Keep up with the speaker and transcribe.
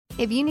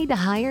If you need to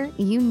hire,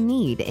 you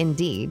need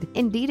Indeed.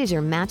 Indeed is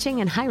your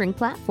matching and hiring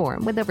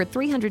platform with over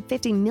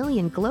 350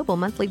 million global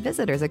monthly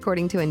visitors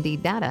according to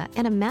Indeed data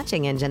and a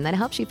matching engine that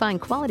helps you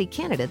find quality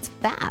candidates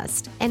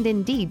fast. And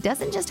Indeed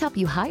doesn't just help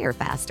you hire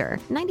faster.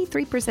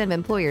 93% of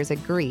employers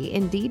agree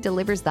Indeed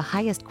delivers the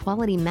highest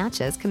quality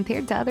matches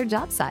compared to other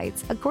job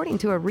sites, according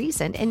to a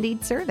recent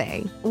Indeed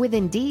survey. With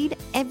Indeed,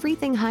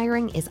 everything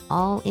hiring is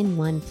all in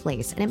one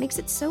place, and it makes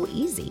it so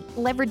easy.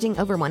 Leveraging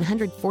over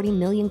 140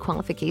 million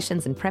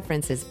qualifications and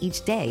preferences each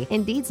day,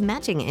 Indeed's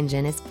matching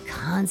engine is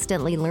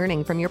constantly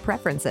learning from your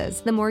preferences.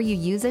 The more you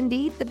use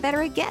Indeed, the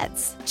better it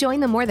gets. Join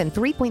the more than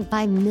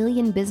 3.5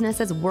 million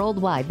businesses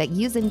worldwide that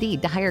use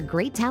Indeed to hire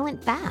great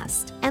talent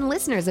fast. And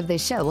listeners of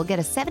this show will get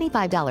a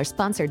 $75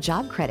 sponsored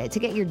job credit to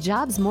get your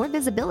jobs more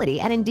visibility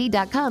at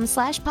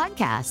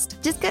Indeed.com/podcast.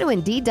 Just go to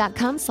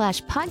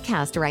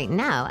Indeed.com/podcast right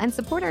now and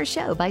support our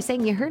show by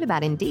saying you heard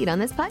about Indeed on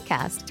this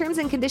podcast. Terms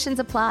and conditions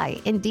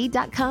apply.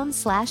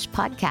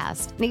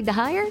 Indeed.com/podcast. Need to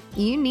hire?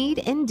 You need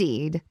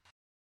Indeed.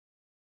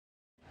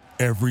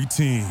 Every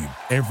team,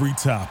 every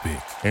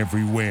topic,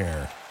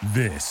 everywhere.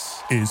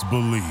 This is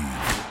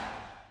Believe.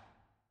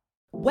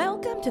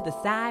 Welcome to the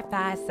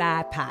Sci-Fi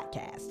Side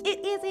Podcast.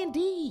 It is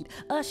indeed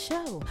a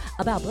show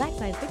about Black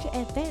science fiction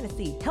and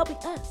fantasy, helping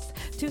us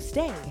to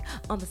stay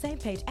on the same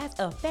page as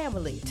a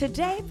family.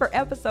 Today, for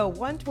episode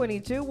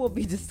 122, we'll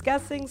be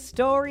discussing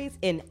stories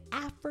in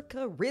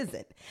Africa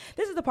Risen.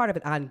 This is a part of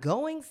an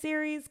ongoing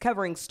series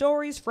covering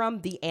stories from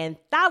the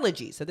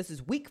anthology. So this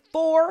is week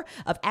 4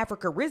 of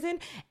Africa Risen.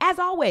 As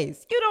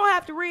always, you don't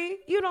have to read,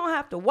 you don't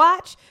have to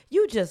watch,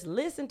 you just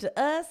listen to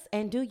us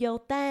and do your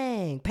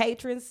thing.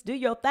 Patrons, do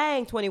your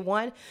thing.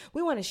 21.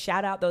 We want to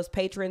shout out those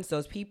patrons,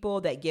 those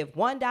people that give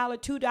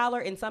 $1,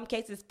 $2, in some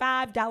cases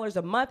 $5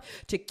 a month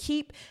to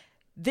keep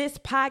this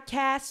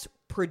podcast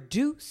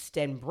produced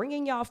and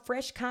bringing y'all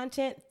fresh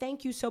content.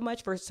 Thank you so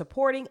much for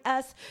supporting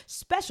us.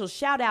 Special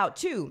shout out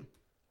to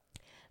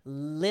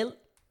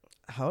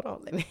hold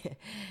on,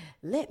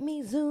 let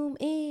me zoom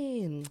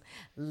in.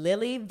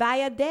 Lily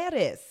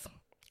Valladares,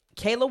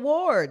 Kayla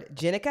Ward,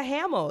 Jenica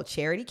Hamill,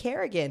 Charity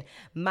Kerrigan,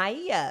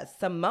 Maya,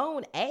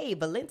 Simone A,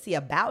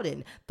 Valencia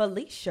Bowden,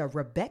 Felicia,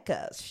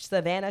 Rebecca,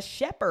 Savannah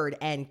Shepherd,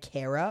 and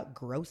Kara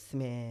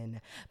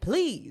Grossman.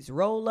 Please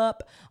roll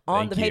up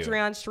on the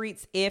Patreon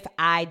streets. If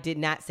I did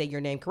not say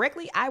your name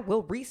correctly, I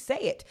will re-say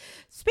it.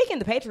 Speaking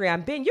of the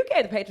Patreon, Ben, you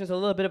gave the patrons a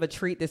little bit of a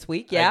treat this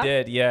week, yeah? I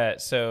did, yeah.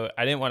 So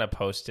I didn't want to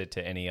post it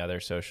to any other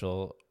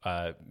social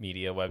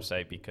media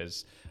website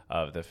because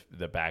of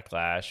the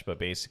backlash, but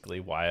basically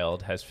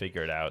Wild has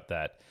figured out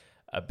that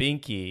a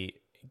binky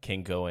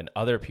can go in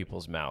other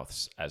people's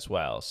mouths as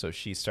well. So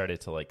she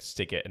started to like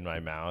stick it in my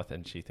mouth,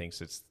 and she thinks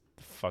it's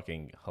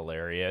fucking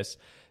hilarious.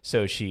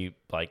 So she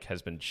like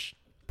has been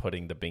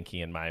putting the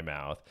binky in my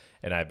mouth,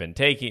 and I've been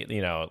taking,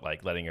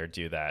 like letting her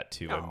do that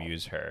to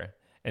amuse her.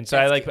 And so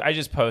I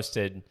just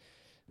posted,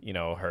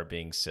 her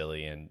being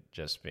silly and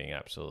just being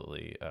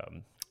absolutely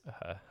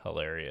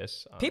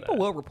hilarious. People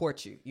will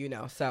report you,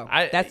 so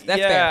that's yeah,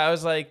 fair. I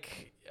was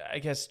like, I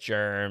guess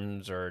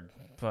germs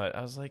but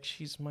I was like,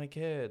 she's my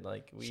kid.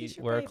 Like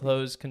we're a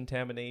closed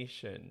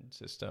contamination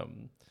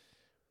system.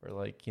 We're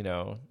like,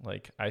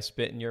 like I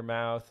spit in your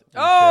mouth.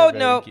 Oh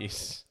no.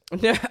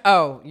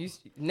 Oh, you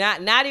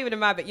not even in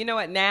my, but you know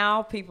what?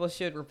 Now people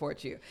should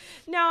report you.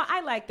 No,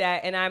 I like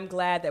that, and I'm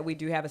glad that we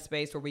do have a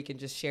space where we can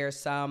just share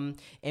some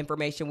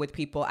information with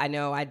people. I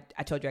know I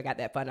told you I got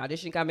that fun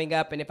audition coming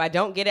up, and if I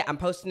don't get it, I'm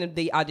posting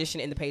the audition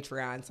in the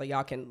Patreon, so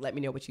y'all can let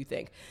me know what you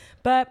think.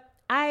 But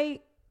I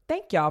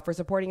thank y'all for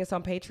supporting us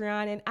on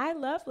Patreon, and I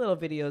love little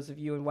videos of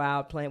you and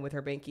Wild playing with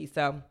her binky.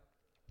 So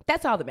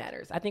that's all that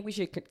matters. I think we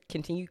should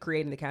continue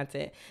creating the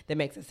content that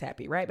makes us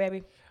happy, right,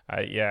 baby?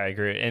 Yeah, I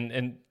agree.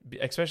 And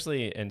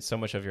especially in so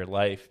much of your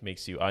life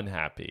makes you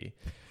unhappy.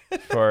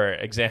 For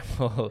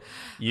example,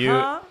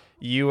 you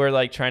were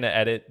like trying to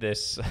edit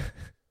this.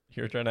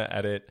 You were trying to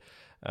edit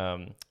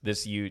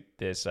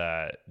this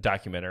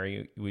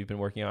documentary we've been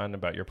working on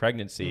about your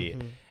pregnancy.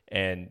 Mm-hmm.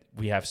 And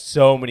we have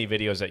so many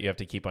videos that you have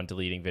to keep on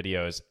deleting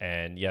videos.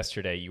 And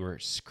yesterday you were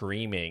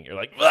screaming. You're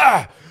like,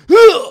 ah!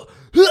 Ah!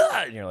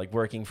 Ah! And you're like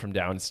working from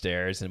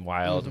downstairs, and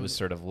Wild was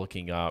sort of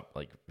looking up,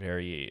 like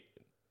very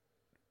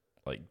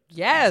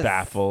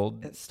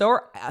baffled.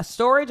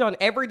 Storage on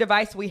every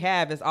device we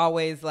have is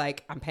always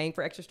like, I'm paying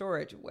for extra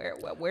storage. Where's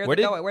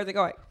it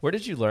going? Where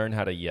did you learn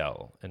how to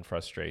yell in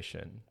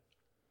frustration?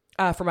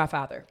 From my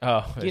father.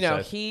 Oh,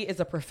 he is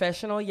a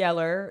professional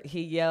yeller.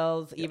 He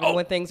yells even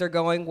when things are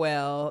going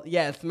well.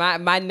 Yes,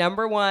 my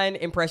number one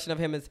impression of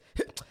him is,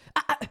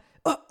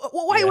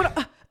 why you want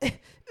to?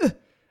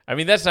 I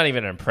mean, that's not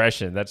even an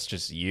impression. That's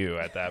just you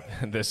at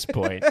this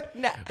point.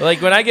 No.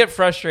 Like when I get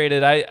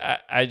frustrated,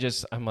 I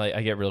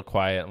get real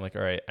quiet. I'm like,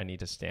 all right, I need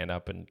to stand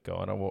up and go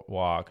on a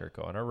walk or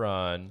go on a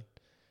run,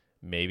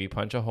 maybe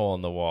punch a hole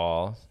in the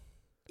wall.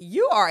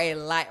 You are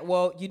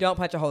you don't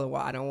punch a hole in the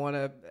wall. I don't want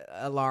to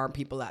alarm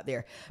people out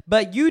there.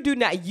 But you do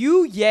not,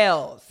 you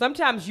yell.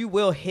 Sometimes you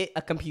will hit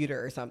a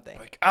computer or something.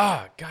 Like,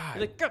 oh, God.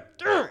 Like,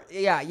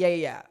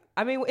 yeah.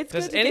 I mean, it's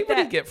Does good to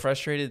anybody get get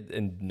frustrated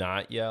and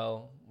not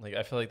yell? Like,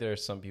 I feel like there are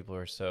some people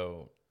who are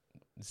so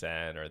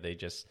zen, or they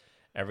just,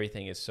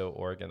 everything is so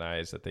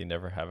organized that they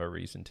never have a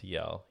reason to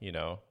yell, you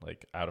know,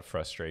 like out of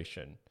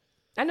frustration.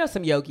 I know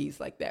some yogis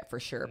like that for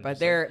sure, but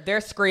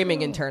they're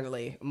screaming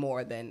internally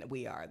more than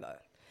we are, though.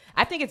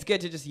 I think it's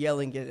good to just yell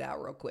and get it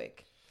out real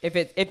quick. If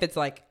it's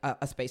like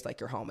a space like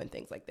your home and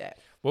things like that.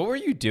 What were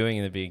you doing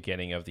in the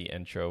beginning of the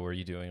intro? Were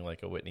you doing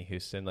like a Whitney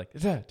Houston, like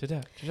I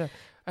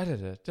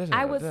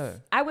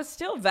was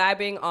still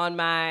vibing on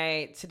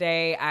my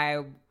today.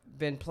 I've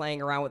been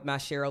playing around with my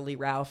Sheryl Lee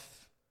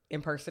Ralph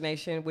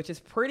impersonation, which is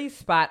pretty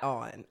spot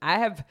on. I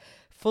have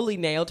fully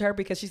nailed her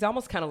because she's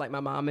almost kind of like my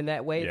mom in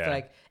that way. Yeah. It's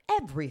like,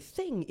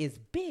 everything is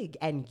big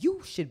and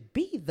you should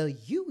be the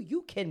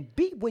you can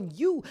be when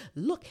you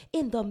look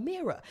in the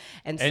mirror.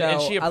 And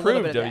she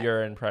approved of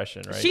your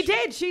impression, right? She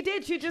did. She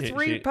just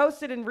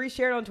reposted and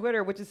reshared on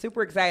Twitter, which is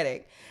super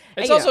exciting.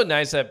 It's also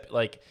nice that,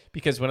 like,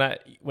 because when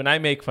I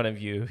make fun of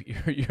you,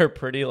 you're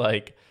pretty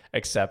like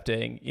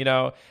accepting, you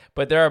know,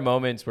 but there are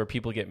moments where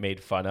people get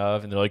made fun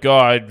of and they're like,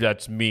 oh,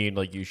 that's mean,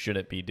 like you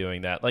shouldn't be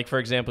doing that. Like, for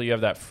example, you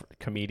have that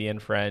comedian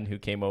friend who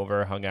came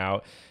over, hung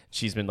out.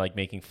 She's been like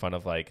making fun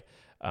of like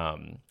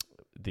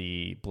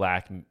the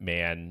black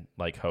man,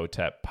 like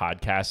Hotep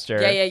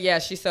podcaster. Yeah.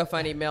 She's so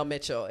funny, Mel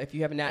Mitchell. If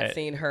you have not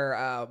seen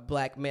her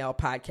black male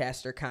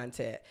podcaster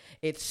content,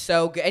 it's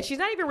so good. And she's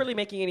not even really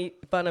making any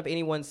fun of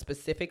anyone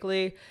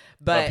specifically,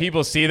 but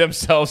people see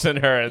themselves in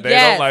her and they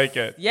don't like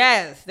it.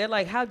 Yes. They're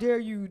like, how dare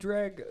you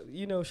drag,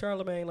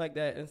 Charlemagne like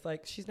that? And it's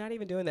like, she's not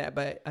even doing that,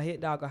 but a hit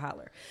dog will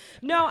holler.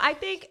 No, I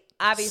think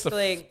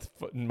obviously it's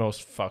the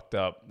most fucked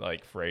up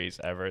like phrase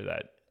ever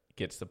that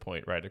gets the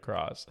point right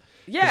across.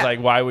 Yeah. It's like,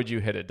 why would you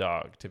hit a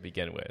dog to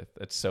begin with?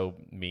 It's so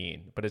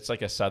mean, but it's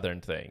like a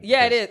Southern thing.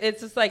 Yeah, it is.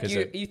 It's just like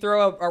you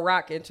throw a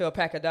rock into a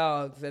pack of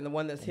dogs and the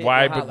one that's hit.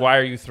 Why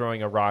are you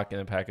throwing a rock in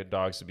a pack of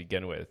dogs to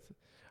begin with?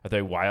 Are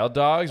they wild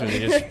dogs? Or are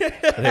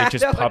they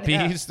just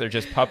puppies? They're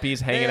just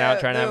puppies hanging out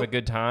trying to have a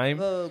good time?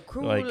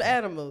 Cruel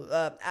animals.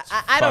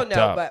 I don't know,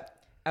 up. But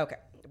okay.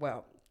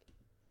 Well,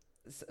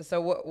 so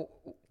what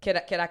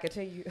can I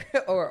continue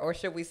or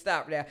should we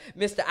stop now?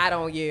 Mr. I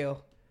don't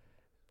yell.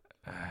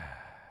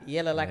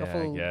 Yelling like a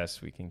fool.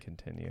 Yes, we can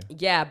continue.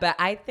 Yeah, but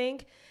I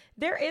think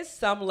there is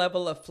some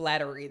level of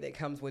flattery that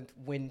comes with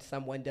when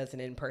someone does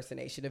an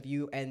impersonation of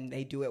you and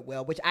they do it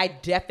well, which I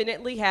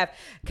definitely have.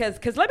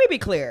 Because let me be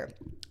clear.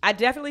 I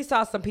definitely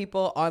saw some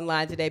people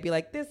online today be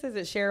like, this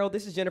isn't Sheryl,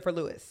 this is Jennifer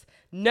Lewis.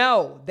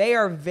 No, they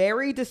are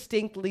very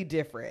distinctly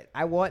different.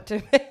 I want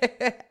to,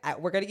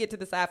 we're going to get to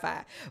the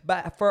sci-fi.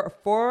 But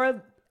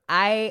for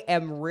I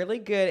am really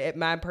good at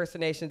my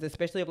impersonations,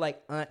 especially of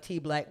like auntie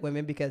black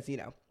women, because,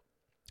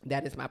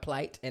 that is my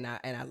plight, and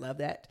I love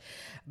that.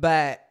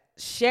 But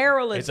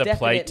Sheryl is definitely... It's a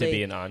plight to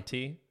be an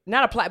auntie?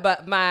 Not a plight,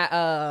 but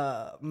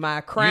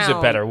my crown. Use a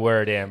better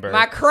word, Amber.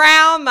 My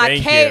crown, my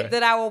cape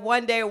that I will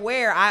one day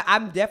wear.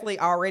 I'm definitely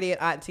already an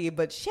auntie,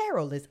 but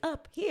Sheryl is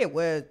up here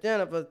where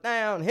Jennifer's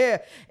down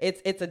here.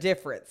 It's a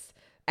difference.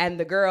 And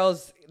the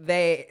girls,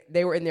 they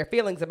were in their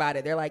feelings about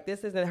it. They're like,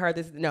 this isn't her.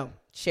 No,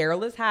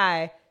 Sheryl is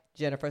high,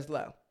 Jennifer's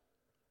low.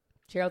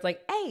 Cheryl's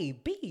like A,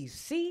 B,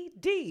 C,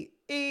 D,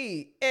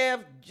 E,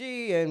 F,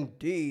 G, and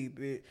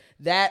D.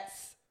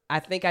 I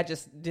think I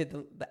just did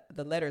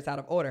the letters out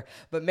of order,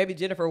 but maybe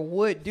Jennifer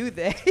would do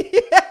that.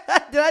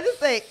 Did I just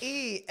say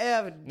E,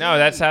 F, D? No,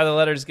 that's how the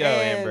letters go,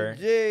 Amber.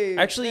 G,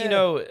 actually,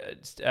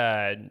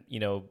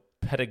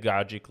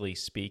 pedagogically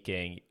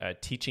speaking,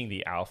 teaching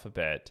the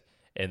alphabet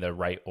in the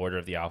right order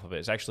of the alphabet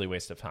is actually a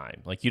waste of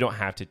time. Like, you don't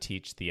have to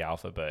teach the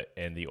alphabet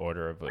in the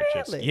order of which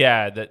really?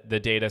 The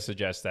data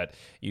suggests that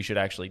you should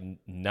actually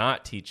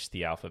not teach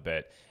the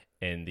alphabet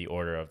in the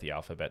order of the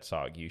alphabet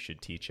song. You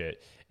should teach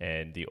it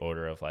in the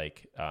order of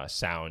like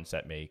sounds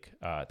that make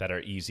that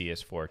are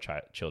easiest for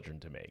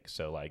children to make.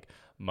 So like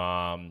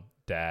mom,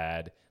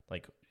 dad,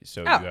 like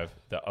you have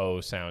the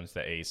O sounds,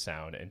 the A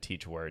sound, and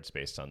teach words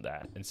based on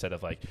that. Instead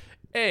of like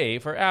A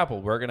for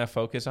apple, we're gonna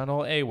focus on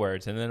all A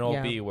words and then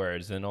all B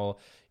words, then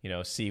all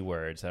C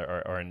words,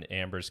 or in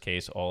Amber's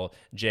case, all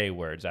J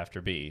words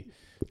after B.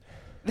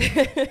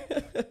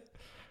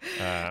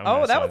 That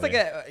was like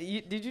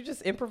did you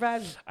just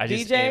improvise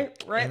DJ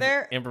right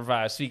there?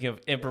 Improvise. Speaking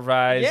of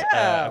improvise,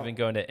 I've been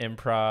going to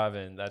improv,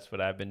 and that's what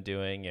I've been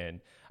doing,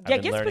 and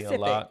I've been learning a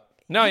lot.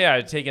 No,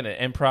 I've taken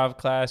an improv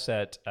class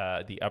at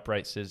the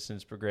Upright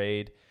Citizens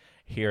Brigade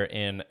here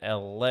in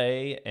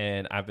LA,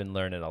 and I've been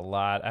learning a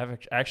lot. I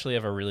actually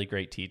have a really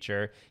great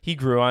teacher. He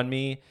grew on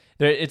me.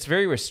 It's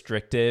very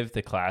restrictive,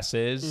 the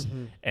classes,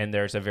 and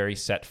there's a very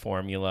set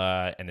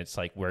formula, and it's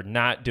like, we're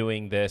not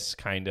doing this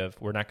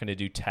we're not going to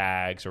do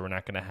tags, or we're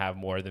not going to have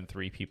more than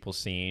 3 people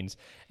scenes,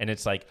 and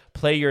it's like,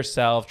 play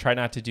yourself, try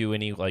not to do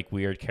any like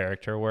weird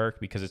character work,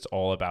 because it's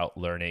all about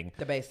learning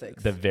the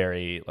basics, the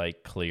very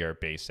like clear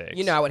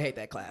basics. I would hate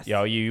that class.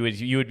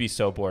 You would be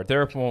so bored.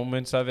 There are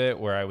moments of it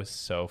where I was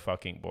so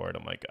fucking bored.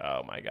 I'm like,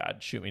 oh my God,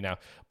 shoot me now.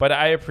 But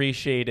I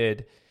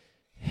appreciated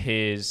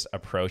his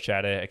approach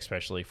at it,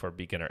 especially for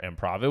beginner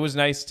improv. It was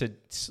nice to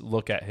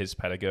look at his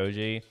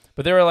pedagogy,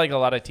 but there were like a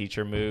lot of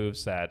teacher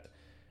moves that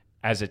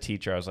as a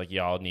teacher, I was like,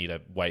 y'all need a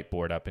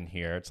whiteboard up in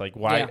here. It's like,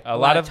 why? Yeah, a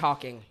lot of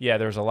talking. Yeah,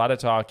 there was a lot of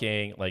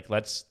talking. Like,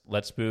 let's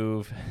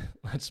move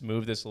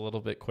this a little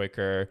bit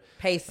quicker.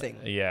 Pacing.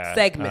 Yeah.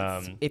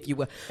 Segments, if you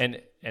will.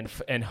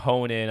 And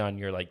hone in on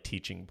your like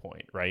teaching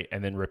point, right?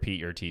 And then repeat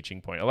your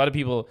teaching point. A lot of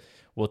people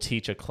will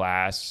teach a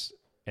class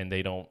and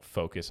they don't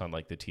focus on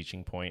like the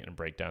teaching point and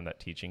break down that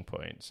teaching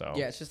point. So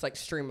yeah, it's just like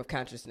stream of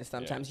consciousness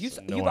sometimes. Yeah,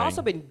 You've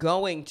also been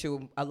going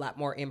to a lot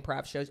more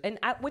improv shows, and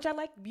which I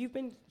like. You've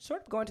been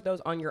sort of going to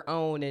those on your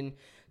own and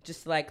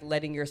just like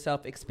letting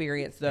yourself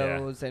experience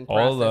those and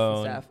process all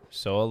alone, and stuff.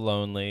 So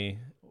lonely,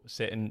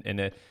 sitting in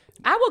a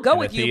I will go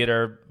with you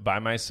theater by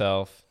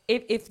myself.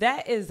 If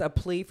that is a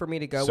plea for me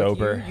to go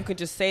Sober. with you, you can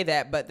just say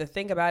that. But the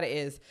thing about it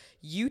is,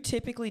 you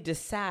typically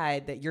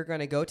decide that you're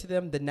going to go to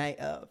them the night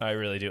of. I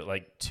really do,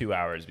 like 2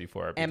 hours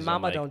before. And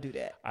Mama don't do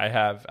that. I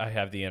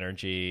have the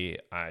energy.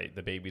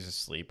 The baby's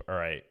asleep. All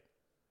right,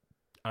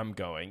 I'm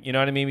going. You know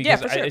what I mean?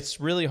 Because for sure.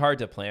 It's really hard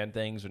to plan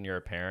things when you're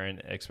a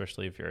parent,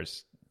 especially if you're a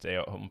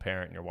stay-at-home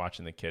parent and you're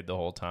watching the kid the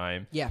whole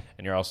time. Yeah.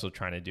 And you're also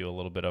trying to do a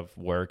little bit of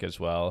work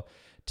as well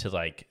to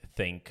like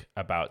think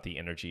about the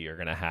energy you're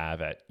going to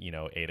have at,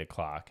 8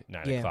 o'clock,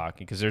 9 o'clock,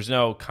 because there's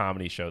no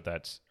comedy show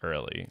that's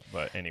early.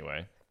 But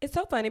anyway. It's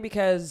so funny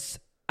because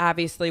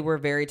obviously we're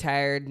very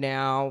tired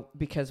now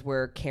because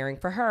we're caring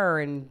for her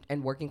and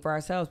working for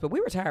ourselves, but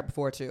we were tired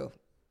before too.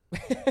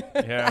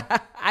 Yeah.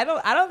 I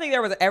don't think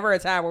there was ever a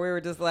time where we were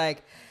just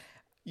like,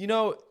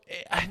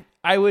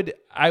 I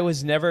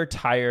was never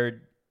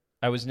tired.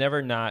 I was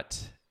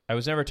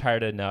never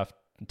tired enough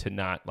to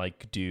not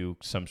like do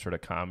some sort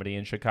of comedy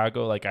in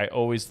Chicago. Like I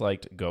always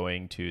liked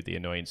going to the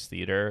Annoyance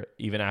Theater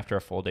even after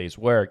a full day's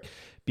work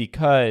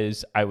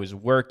because I was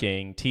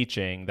working,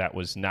 teaching. That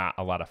was not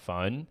a lot of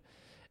fun.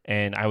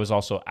 And I was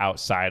also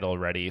outside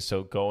already.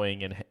 So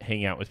going and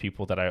hanging out with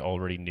people that I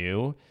already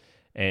knew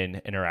and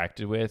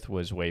interacted with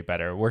was way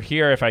better. We're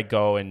here. If I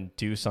go and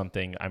do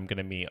something, I'm going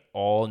to meet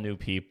all new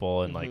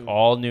people and like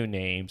all new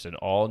names and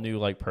all new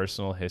like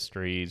personal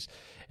histories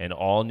and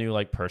all new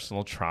like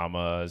personal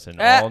traumas and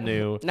all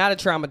new. Not a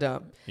trauma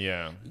dump.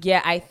 Yeah.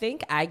 Yeah. I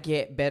think I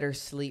get better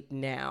sleep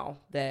now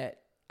that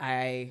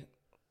I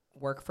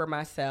work for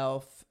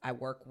myself. I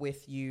work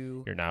with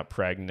you. You're not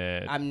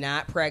pregnant. I'm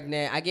not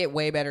pregnant. I get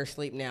way better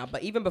sleep now.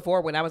 But even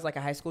before, when I was like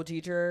a high school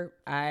teacher,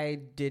 I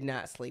did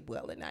not sleep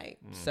well at night.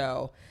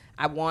 So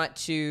I want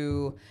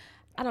to,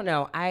 I don't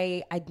know.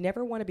 I'd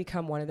never want to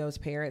become one of those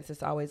parents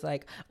that's always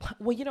like,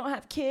 well, you don't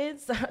have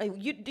kids.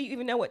 Do you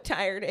even know what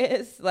tired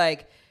is?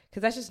 Like,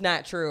 because that's just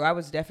not true. I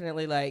was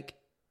definitely like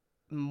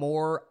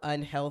more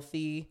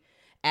unhealthy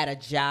at a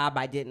job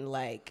I didn't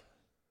like.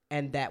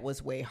 And that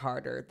was way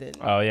harder than.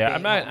 Oh yeah,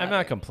 I'm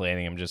not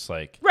complaining. I'm just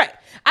like. Right.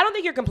 I don't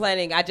think you're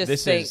complaining. I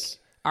just think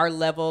our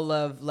level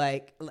of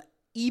like,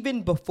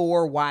 even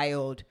before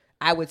Wild,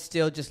 I would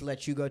still just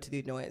let you go to the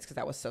Annoyance because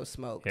I was so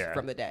smoked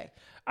from the day.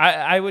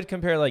 I would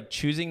compare like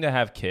choosing to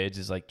have kids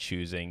is like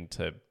choosing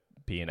to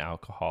be an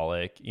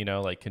alcoholic,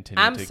 like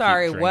continue to keep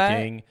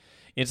drinking. What?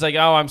 It's like,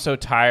 oh, I'm so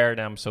tired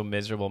and I'm so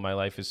miserable. My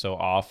life is so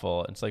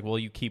awful. It's like, well,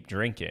 you keep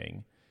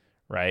drinking,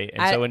 right?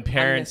 And so when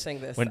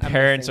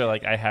parents are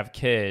like, I have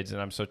kids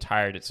and I'm so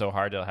tired, it's so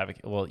hard to have a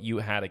kid. Well, you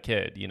had a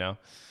kid,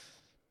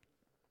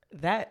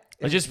 That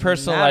is just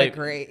personal not life.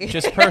 Great.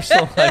 Just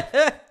personal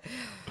life.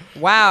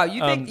 Wow,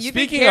 you think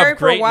speaking caring of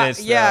greatness,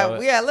 for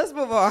yeah. Let's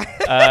move on.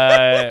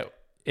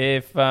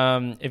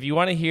 If you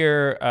want to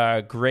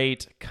hear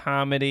great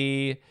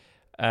comedy,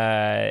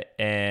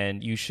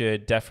 and you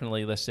should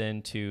definitely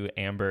listen to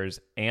Amber's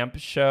AMP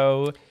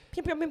show.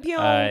 Pew, pew, pew, pew.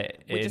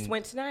 We just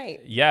went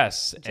tonight.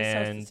 Yes,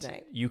 and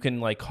you can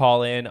like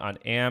call in on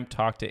AMP,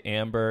 talk to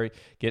Amber,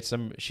 get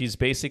some. She's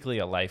basically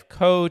a life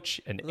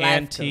coach, an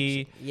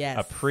auntie,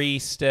 a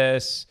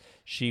priestess.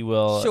 She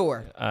will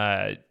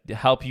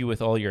help you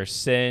with all your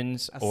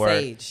sins,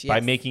 sage, by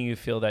making you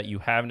feel that you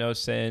have no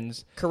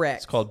sins. Correct.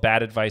 It's called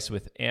Bad Advice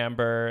with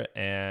Amber,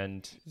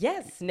 and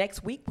yes,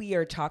 next week we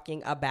are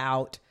talking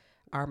about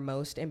our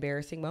most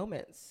embarrassing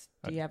moments.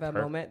 Do you have a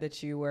moment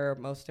that you were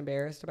most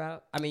embarrassed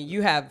about? I mean,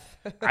 you have.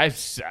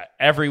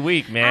 Every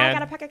week, man.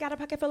 I got a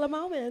pocket full of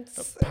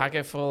moments. A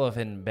pocket full of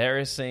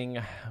embarrassing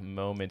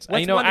moments.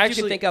 What's one that you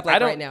can think of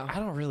right now? I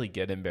don't really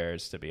get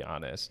embarrassed, to be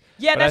honest.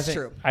 Yeah, that's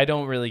true. I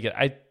don't really get.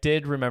 I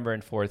did remember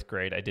in 4th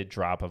grade, I did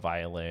drop a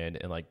violin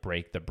and like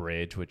break the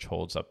bridge, which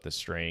holds up the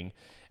string.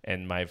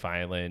 And my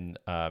violin,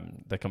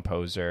 the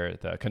composer,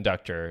 the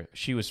conductor,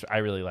 I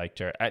really liked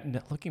her.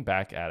 Looking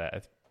back at it,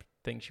 I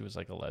think she was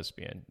like a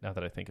lesbian. Now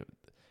that I think of it.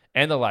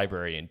 And the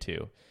librarian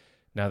too.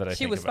 Now that I think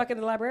she was fucking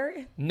the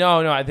librarian?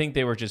 No, I think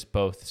they were just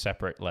both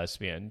separate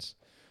lesbians.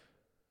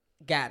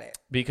 Got it.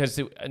 Because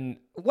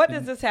what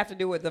does this have to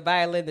do with the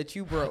violin that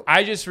you broke?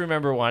 I just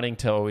remember wanting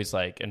to always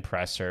like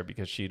impress her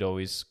because she'd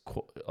always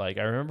like.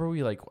 I remember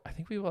I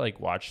think we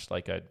watched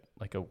like a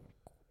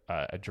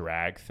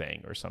drag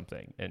thing or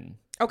something in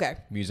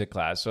music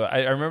class. So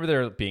I remember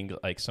there being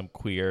like some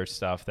queer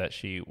stuff that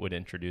she would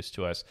introduce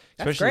to us,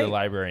 especially the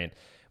librarian.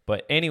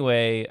 But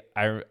anyway,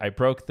 I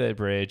broke the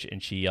bridge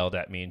and she yelled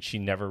at me, and she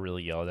never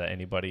really yelled at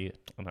anybody.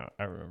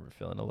 I remember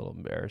feeling a little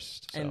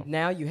embarrassed. So. And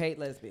now you hate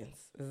lesbians.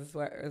 Is this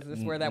where that was?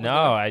 No, going?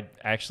 I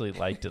actually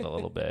liked it a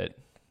little bit.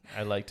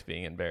 I liked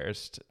being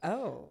embarrassed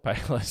by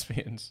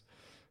lesbians.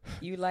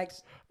 You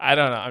liked? I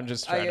don't know. I'm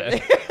just trying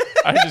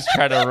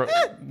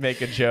to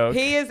make a joke.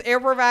 He is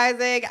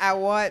improvising. I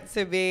want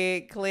to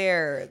be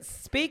clear.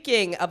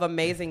 Speaking of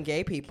amazing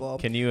gay people.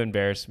 Can you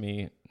embarrass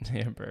me,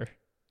 Amber,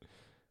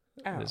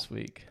 this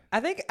week? I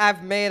think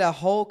I've made a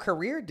whole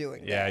career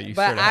doing that. Yeah, you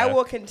but sure I have.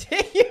 will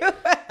continue.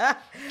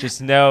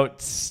 Just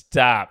note,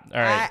 stop. All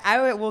right.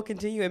 I will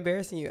continue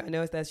embarrassing you. I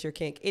know that's your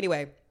kink.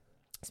 Anyway.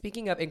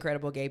 Speaking of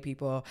incredible gay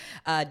people,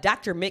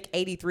 Dr.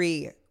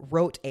 Mick83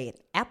 wrote an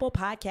Apple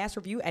Podcast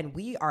review, and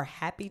we are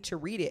happy to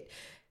read it.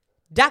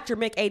 Dr.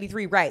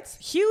 Mick83 writes,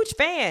 huge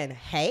fan.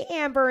 Hey,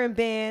 Amber and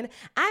Ben.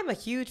 I'm a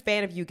huge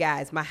fan of you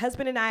guys. My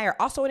husband and I are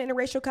also an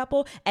interracial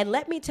couple, and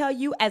let me tell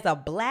you, as a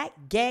black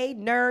gay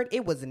nerd,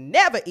 it was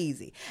never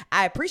easy.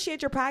 I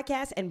appreciate your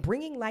podcast and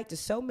bringing light to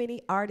so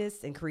many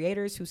artists and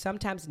creators who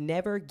sometimes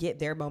never get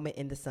their moment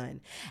in the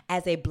sun.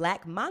 As a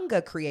black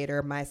manga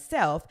creator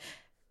myself,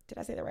 did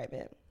I say that right,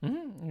 Ben?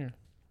 Mm-hmm. Yeah.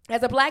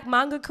 As a black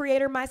manga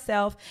creator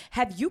myself,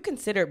 have you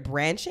considered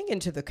branching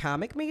into the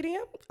comic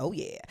medium? Oh,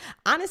 yeah.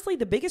 Honestly,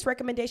 the biggest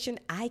recommendation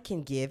I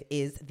can give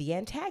is The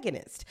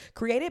Antagonist,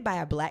 created by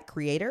a black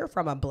creator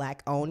from a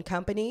black-owned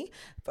company,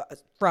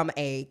 from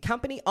a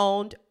company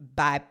owned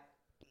by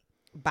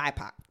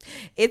BIPOC.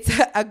 It's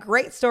a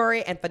great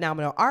story and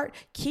phenomenal art.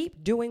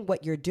 Keep doing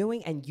what you're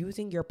doing and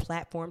using your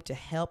platform to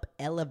help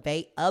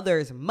elevate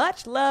others.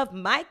 Much love,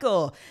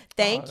 Michael.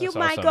 Thank you,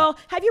 Michael.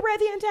 Awesome. Have you read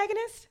The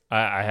Antagonist?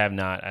 I have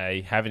not.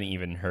 I haven't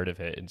even heard of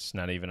it. It's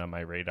not even on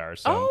my radar.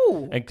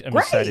 So I'm great.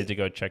 excited to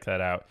go check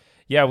that out.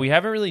 Yeah, we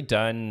haven't really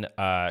done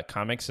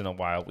comics in a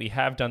while. We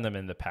have done them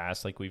in the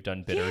past. Like we've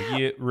done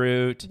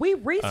Bitterroot. We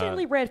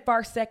recently read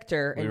Far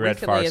Sector. And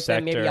recently has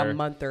been maybe a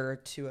month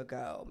or two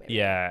ago. Maybe.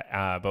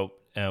 Yeah, but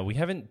we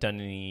haven't done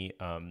any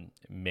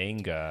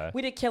manga.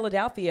 We did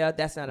Philadelphia.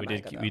 That's not a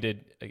manga. We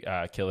did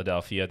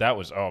Philadelphia. That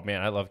was, oh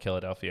man, I love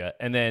Philadelphia.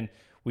 And then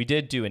we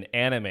did do an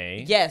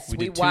anime. Yes, we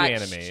did two watched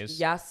animes.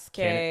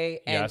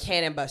 Yasuke and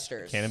Cannon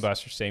Busters. Cannon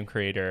Busters, same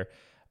creator.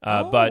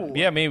 But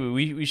yeah, maybe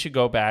we should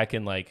go back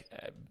and like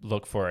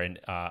look for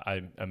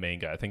a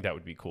manga. I think that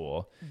would be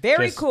cool.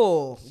 Very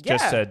cool. Yeah.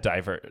 Just to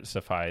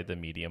diversify the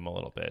medium a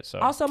little bit. So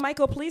also,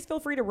 Michael, please feel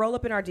free to roll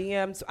up in our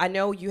DMs. I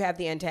know you have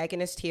The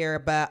Antagonist here,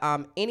 but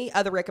any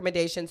other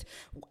recommendations?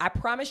 I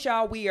promise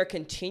y'all we are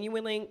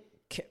continuing.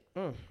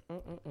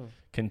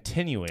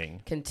 Continuing.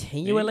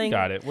 You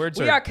got it.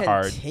 We are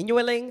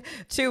continuing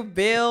to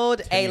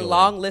build a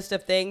long list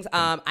of things.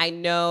 I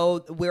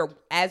know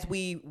as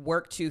we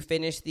work to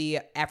finish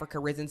the Africa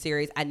Risen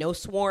series, I know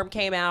Swarm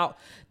came out.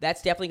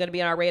 That's definitely going to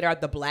be on our radar.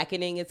 The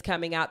Blackening is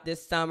coming out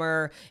this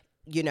summer.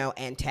 You know,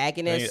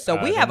 Antagonist.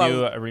 So we have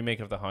a remake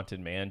of The Haunted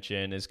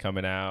Mansion is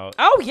coming out.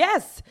 Oh,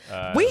 yes.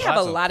 We have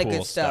a lot of cool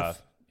good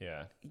stuff.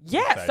 Yeah.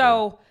 Yeah.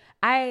 So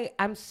I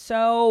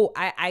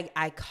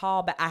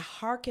call back, I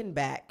hearken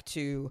back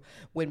to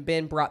when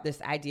Ben brought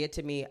this idea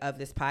to me of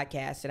this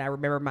podcast. And I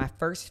remember my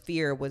first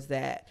fear was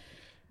that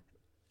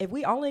if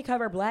we only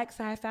cover black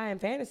sci-fi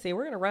and fantasy,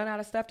 we're going to run out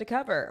of stuff to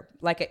cover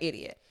like an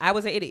idiot. I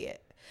was an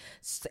idiot.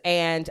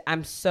 And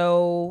I'm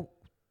so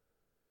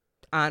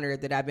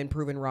honored that I've been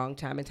proven wrong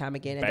time and time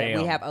again. And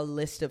that we have a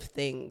list of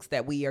things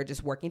that we are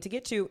just working to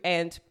get to.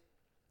 And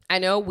I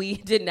know we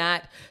did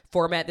not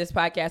format this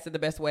podcast in the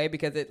best way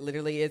because it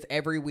literally is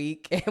every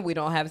week and we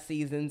don't have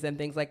seasons and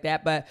things like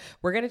that. But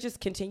we're going to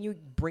just continue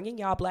bringing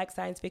y'all black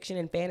science fiction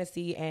and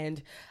fantasy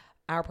and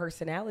our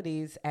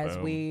personalities as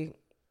we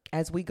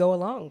go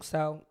along.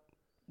 So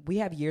we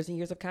have years and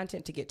years of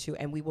content to get to,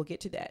 and we will get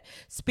to that.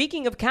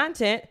 Speaking of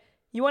content,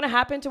 you want to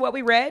hop into what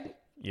we read?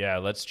 Yeah,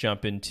 let's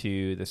jump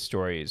into the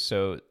stories.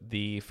 So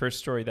the first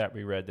story that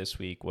we read this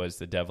week was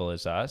The Devil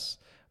Is Us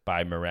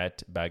by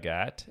Meret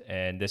Bagat.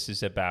 And this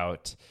is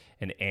about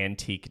an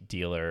antique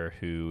dealer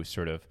who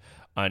sort of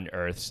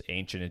unearths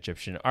ancient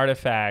Egyptian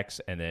artifacts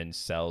and then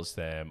sells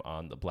them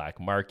on the black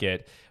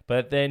market.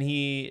 But then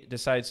he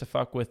decides to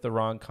fuck with the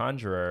wrong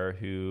conjurer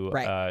who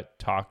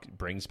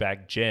brings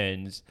back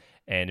jinns,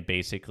 and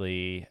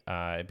basically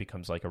it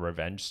becomes like a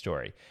revenge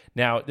story.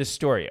 Now, this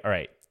story, all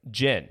right,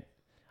 jinn.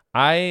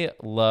 I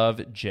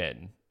love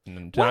jinn.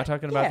 I'm not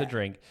talking about the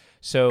drink.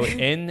 So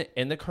in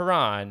the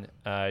Quran,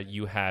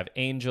 you have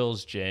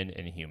angels, jinn,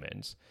 and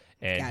humans.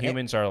 And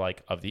humans are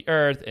like of the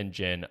earth, and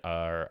jinn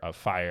are of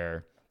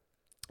fire.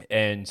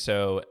 And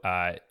so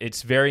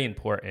it's very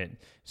important.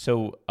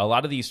 So a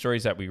lot of these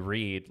stories that we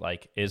read,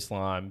 like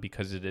Islam,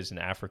 because it is in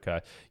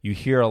Africa, you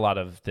hear a lot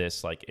of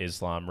this like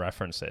Islam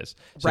references.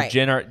 So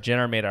jinn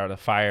are made out of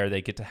fire.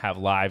 They get to have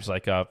lives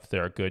like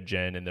they're a good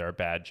jinn and they're a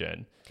bad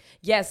jinn.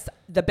 Yes,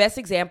 the best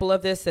example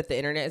of this that the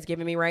internet is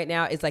giving me right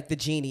now is like the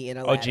genie in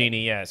Aladdin. Oh,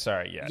 genie, yeah,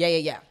 sorry, yeah.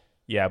 Yeah.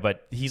 Yeah,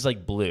 but he's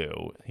like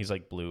blue. He's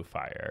like blue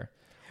fire.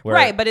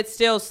 Right, but it's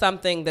still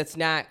something that's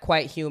not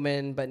quite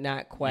human, but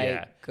not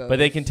quite ghost. But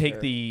they can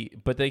take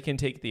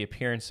the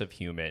appearance of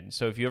human.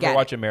 So if you ever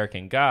watch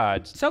American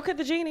Gods, so could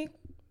the genie.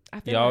 I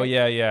think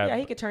yeah,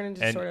 he could turn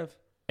into sort of.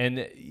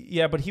 And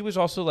but he was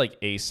also like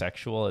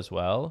asexual as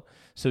well.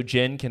 So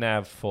jinn can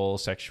have full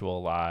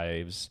sexual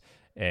lives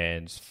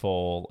and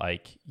full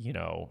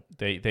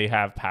they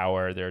have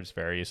power. There's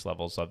various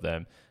levels of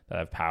them that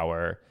have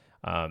power.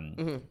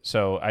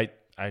 So I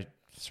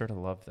sort of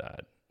love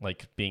that,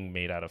 like being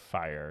made out of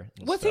fire.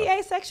 Was he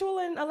asexual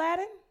in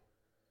Aladdin?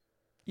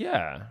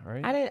 Yeah,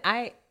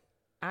 right.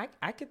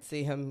 I could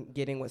see him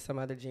getting with some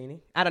other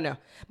genie. I don't know,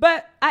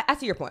 but I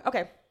see your point.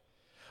 Okay.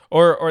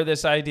 Or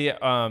this idea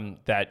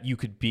that you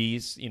could be,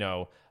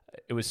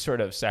 it was sort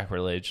of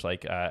sacrilege,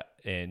 like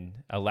in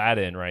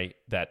Aladdin, right?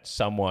 That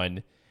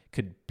someone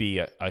could be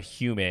a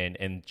human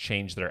and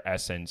change their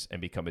essence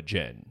and become a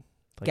jinn.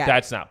 Like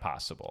that's not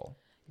possible.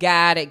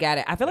 Got it.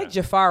 I feel like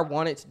Jafar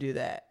wanted to do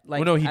that. Like,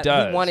 well, no, he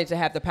does. He wanted to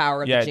have the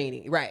power of the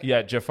genie, right?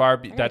 Yeah,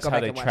 Jafar. That's how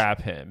they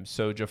trap him.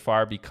 So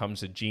Jafar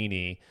becomes a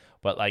genie,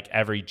 but like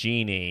every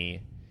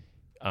genie,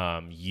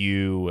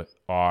 you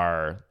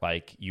are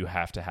like you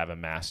have to have a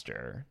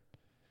master.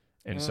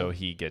 And so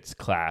he gets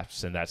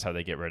clasped, and that's how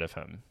they get rid of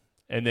him.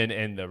 And then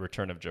in the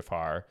Return of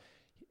Jafar,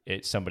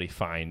 somebody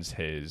finds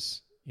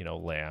his,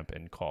 lamp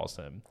and calls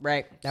him.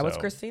 Right. That was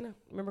Christina.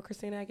 Remember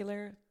Christina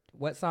Aguilera?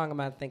 What song am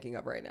I thinking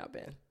of right now,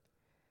 Ben?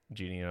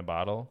 Genie in a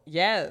Bottle?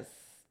 Yes.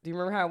 Do you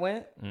remember how it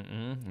went?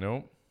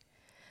 Nope.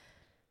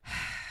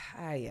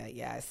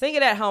 Yeah. Sing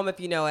it at home if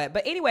you know it.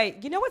 But anyway,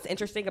 you know what's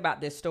interesting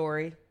about this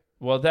story?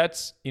 Well,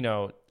 that's,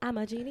 I'm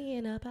a genie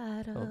in a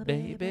bottle,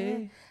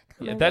 baby.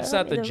 Yeah, that's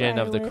not the jinn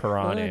of the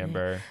Quran,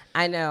 Amber.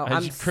 I know.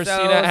 I'm Christina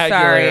so Aguilera.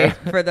 sorry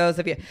for those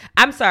of you.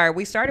 I'm sorry.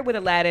 We started with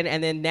Aladdin,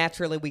 and then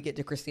naturally we get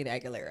to Christina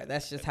Aguilera.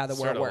 That's just how the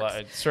world works.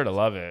 I sort of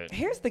love it.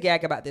 Here's the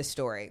gag about this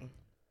story,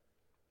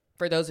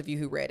 for those of you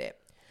who read it.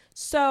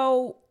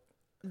 So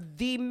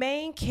the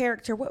main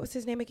character, what was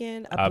his name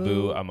again?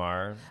 Abu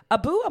Amar.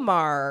 Abu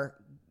Amar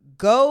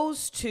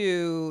goes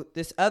to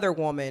this other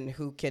woman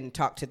who can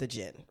talk to the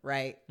jinn,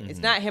 right? It's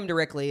not him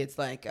directly. It's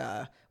like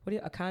a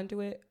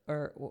conduit,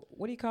 or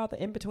what do you call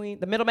the in between,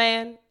 the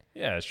middleman?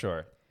 Yeah,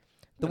 sure.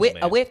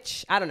 A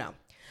witch. I don't know.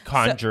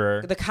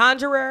 Conjurer. So, the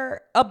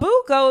conjurer. Abu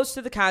goes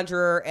to the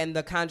conjurer, and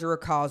the conjurer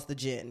calls the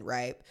jinn,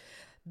 right?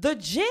 The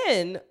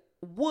jinn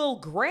will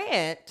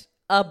grant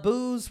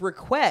Abu's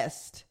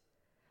request,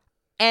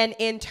 and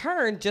in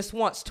turn just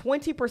wants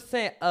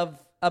 20%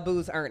 of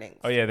Abu's earnings.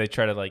 Oh yeah, they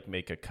try to like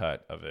make a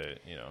cut of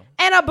it,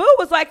 And Abu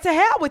was like, "To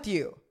hell with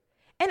you."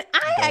 And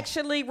I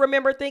actually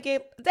remember thinking,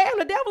 "Damn,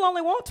 the devil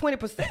only wants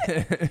 20%.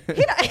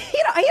 he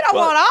don't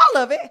want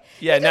all of it."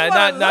 Yeah,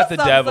 not the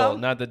devil,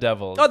 not the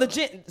devil. Oh, the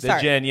jinn. The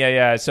jinn.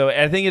 Yeah. So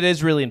I think it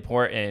is really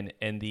important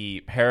in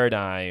the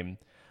paradigm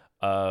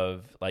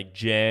of like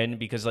jinn,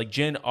 because like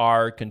jinn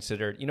are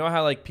considered. You know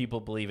how like people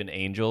believe in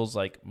angels,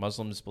 like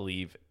Muslims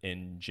believe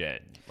in jinn.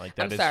 Like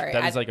that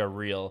is like a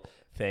real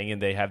thing,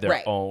 and they have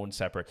their own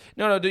separate.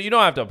 No, you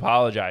don't have to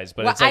apologize,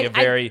 but it's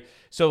like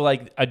so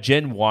like a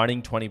jinn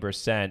wanting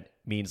 20%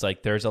 means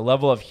like there's a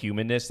level of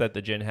humanness that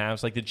the jinn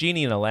has. Like the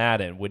genie in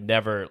Aladdin would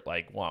never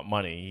like want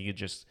money; he could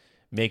just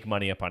make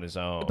money up on his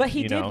own. But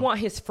he did want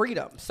his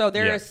freedom, so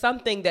there is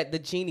something that the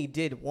genie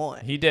did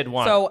want. He did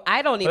want. So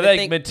I don't even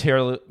think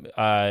material.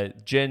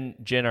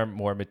 Jinn are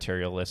more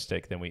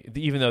materialistic than we.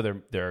 Even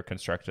though they're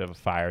constructed of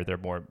fire, they're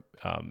more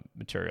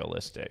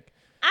materialistic.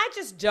 I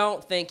just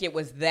don't think it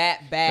was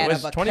that bad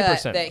of a 20%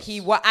 cut that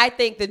he. I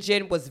think the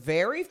jinn was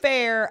very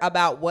fair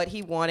about what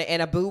he wanted,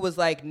 and Abu was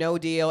like, "No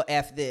deal,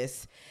 F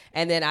this."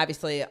 And then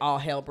obviously all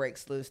hell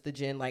breaks loose. The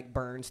jinn like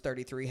burns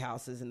 33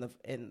 houses in the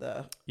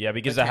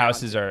because the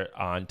houses are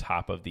on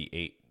top of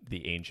the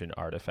ancient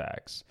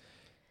artifacts.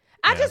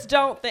 I just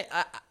don't think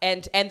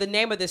and the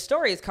name of this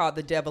story is called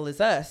 "The Devil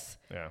Is Us,"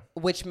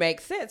 which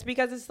makes sense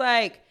because it's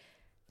like,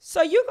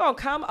 so you gonna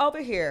come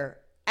over here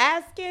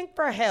asking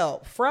for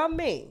help from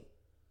me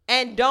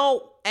and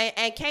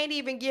can't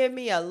even give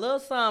me a little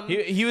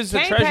something. He was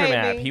the treasure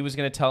map. He was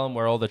gonna tell him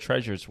where all the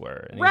treasures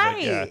were. And right.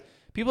 He's like,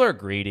 people are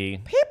greedy.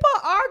 People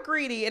are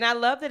greedy, and I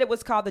love that it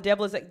was called "The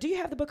Devil Is." Do you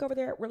have the book over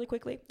there, really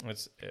quickly?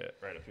 It's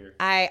right up here.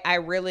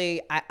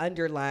 I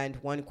underlined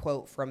one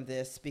quote from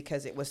this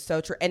because it was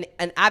so true, and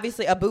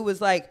obviously Abu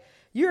was like,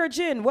 "You're a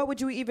jinn. What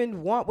would you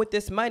even want with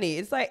this money?"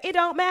 It's like, it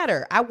don't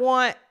matter. I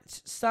want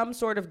some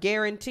sort of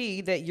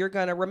guarantee that you're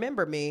gonna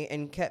remember me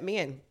and cut me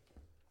in.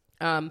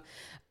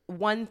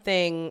 One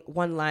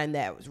line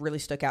that really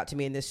stuck out to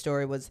me in this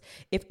story was,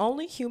 "If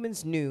only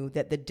humans knew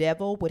that the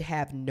devil would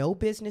have no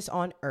business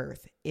on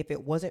earth if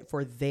it wasn't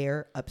for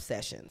their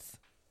obsessions."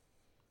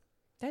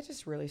 That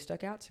just really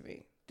stuck out to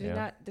me. Did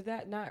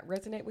that not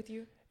resonate with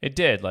you? It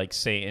did. Like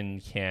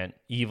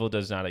evil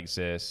does not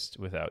exist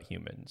without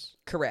humans.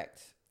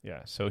 Correct.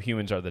 Yeah. So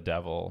humans are the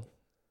devil.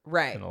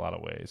 Right. In a lot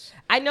of ways.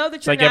 I know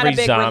that you're not a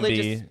big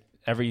religious.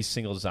 every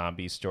single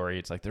zombie story,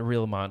 it's like the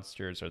real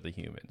monsters are the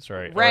humans,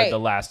 right? Right. Or The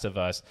Last of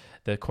Us,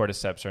 the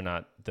cordyceps are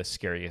not the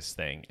scariest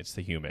thing. It's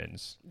the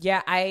humans.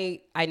 Yeah,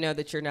 I know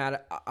that you're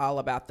not all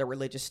about the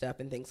religious stuff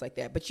and things like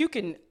that, but you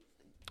can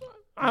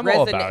I'm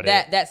all about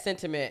it. That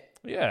sentiment.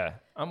 Yeah,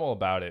 I'm all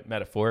about it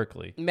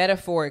metaphorically.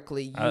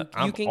 Metaphorically,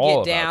 you can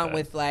get down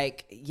with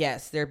like,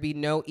 yes, there be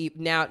no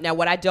now.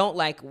 What I don't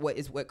like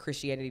what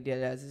Christianity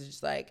does is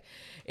just like,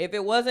 if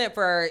it wasn't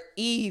for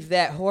Eve,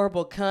 that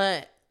horrible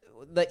cunt,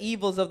 the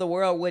evils of the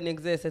world wouldn't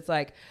exist. It's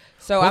like,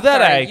 so well, I'm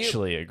that sorry, I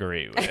actually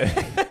agree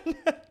with.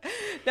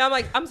 Now I'm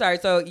like, I'm sorry.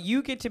 So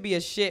you get to be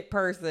a shit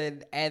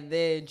person and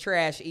then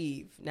trash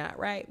Eve. Not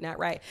right. Not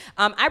right.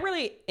 I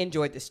really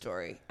enjoyed this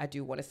story. I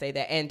do want to say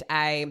that. And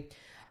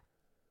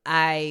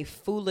I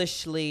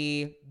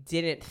foolishly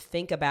didn't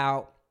think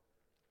about,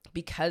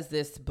 because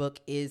this book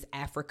is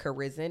Africa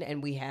risen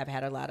and we have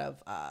had a lot of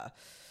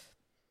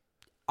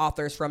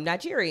authors from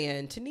Nigeria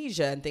and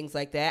Tunisia and things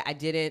like that. I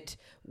didn't,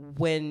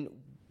 when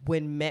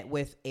met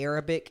with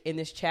Arabic in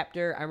this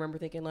chapter, I remember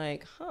thinking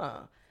like,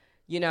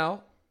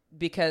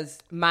 because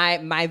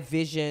my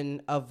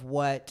vision of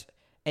what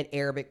an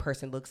Arabic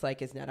person looks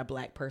like is not a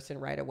black person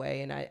right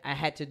away. And I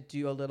had to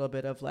do a little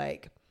bit of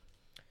like,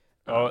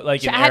 I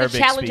had to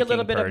challenge a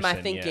little bit of my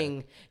thinking.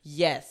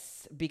 Yeah.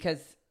 Yes, because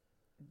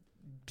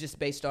just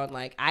based on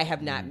like, I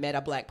have not met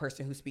a black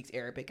person who speaks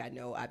Arabic. I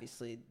know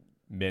obviously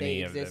many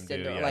they of them exist, do,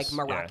 and yes. like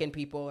Moroccan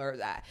people or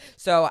that.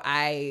 So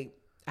I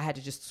had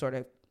to just sort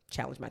of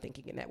challenge my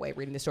thinking in that way,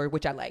 reading the story,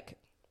 which I like.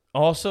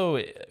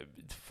 Also,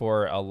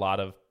 for a lot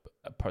of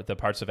the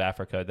parts of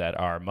Africa that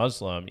are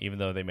Muslim, even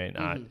though they may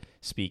not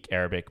speak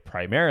Arabic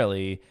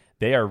primarily,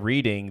 they are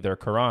reading their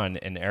Quran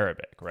in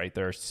Arabic, right?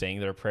 They're saying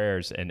their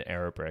prayers in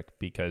Arabic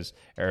because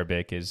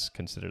Arabic is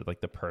considered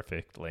like the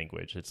perfect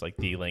language. It's like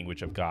the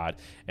language of God,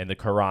 and the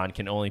Quran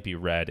can only be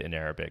read in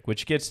Arabic,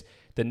 which gets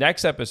the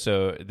next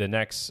episode, the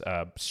next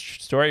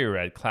story we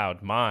read,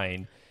 Cloud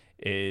Mine,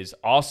 is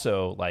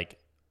also like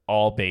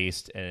all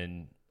based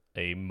in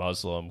a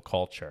Muslim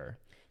culture.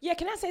 Yeah,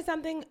 can I say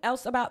something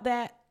else about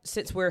that?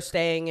 Since we're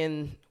staying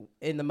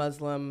in the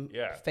Muslim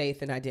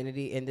faith and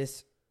identity in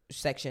this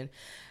section,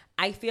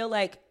 I feel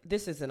like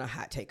this isn't a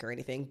hot take or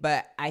anything,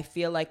 but I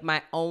feel like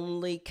my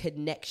only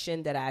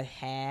connection that I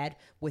had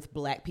with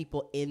black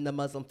people in the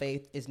Muslim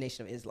faith is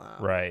Nation of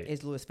Islam. Right.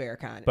 Is Louis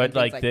Farrakhan. But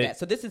like that.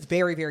 So this is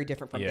very, very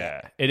different from that.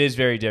 Yeah, it is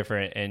very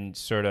different, and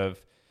sort of,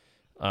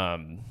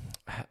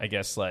 I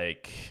guess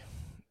like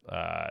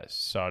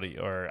Saudi,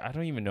 or I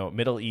don't even know,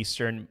 Middle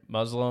Eastern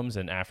Muslims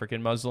and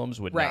African Muslims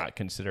would not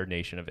consider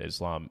Nation of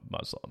Islam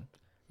Muslim.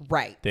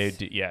 Right.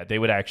 They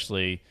would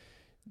actually,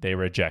 they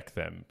reject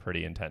them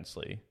pretty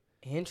intensely.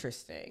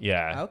 Interesting.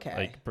 Yeah.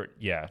 Okay.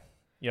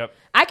 Yep.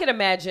 I can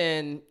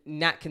imagine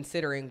not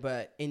considering,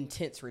 but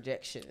intense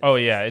rejection. Oh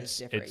yeah,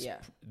 it's yeah.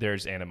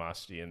 There's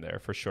animosity in there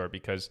for sure,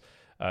 because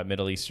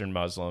Middle Eastern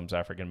Muslims,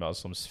 African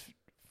Muslims,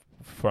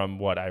 from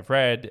what I've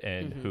read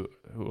and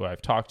who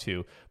I've talked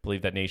to,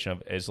 believe that Nation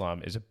of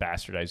Islam is a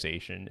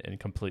bastardization and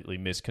completely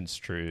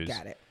misconstrues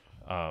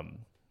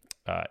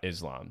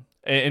Islam.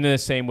 And in the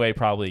same way,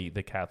 probably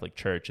the Catholic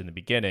Church in the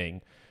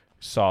beginning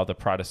saw the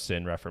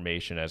Protestant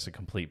Reformation as a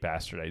complete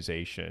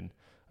bastardization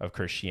of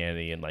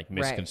Christianity and like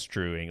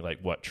misconstruing like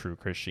what true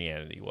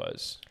Christianity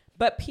was.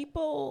 But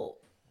people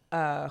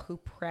who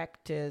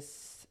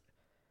practice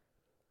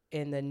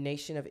in the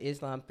Nation of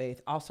Islam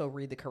faith also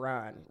read the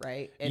Quran,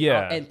 right?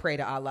 And pray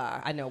to Allah.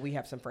 I know we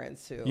have some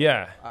friends who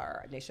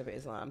are Nation of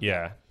Islam.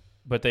 Yeah.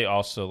 But they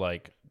also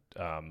like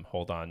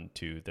hold on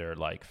to their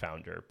like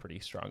founder pretty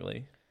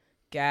strongly.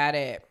 Got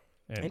it.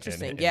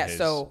 Interesting.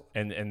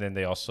 And then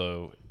they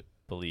also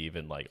believe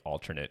in like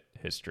alternate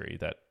history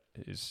that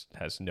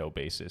has no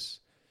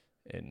basis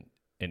in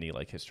any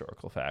like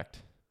historical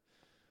fact.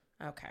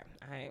 Okay.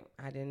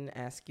 I didn't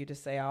ask you to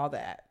say all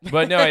that.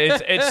 But no,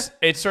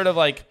 it's sort of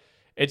like,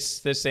 it's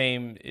the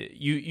same.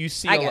 You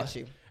see, I got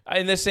you.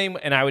 In the same,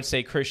 and I would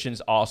say Christians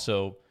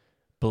also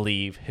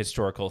believe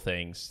historical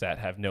things that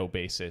have no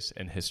basis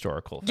in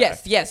historical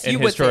fact. Yes, in you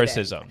would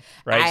historicism, say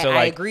that. right?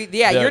 I agree.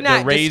 Yeah, you're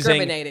not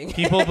discriminating.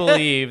 People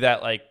believe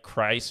that like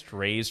Christ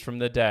raised from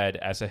the dead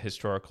as a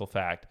historical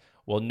fact.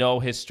 Well, no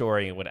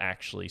historian would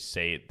actually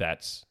say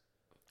that's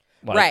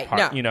like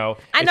right. No,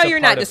 I know you're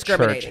not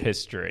discriminating. Church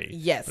history.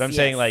 Yes, but I'm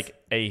saying like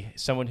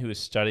someone who is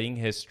studying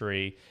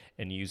history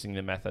and using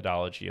the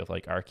methodology of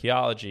like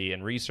archaeology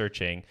and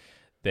researching,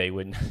 they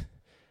would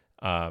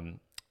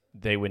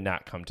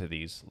not come to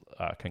these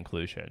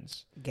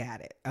conclusions.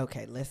 Got it.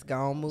 Okay, let's go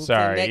on move to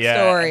the next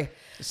story.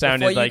 Sounded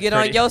before you like get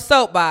on your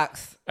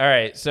soapbox. All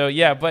right. So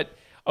yeah, but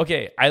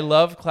okay, I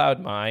love Cloud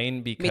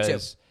Mine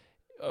because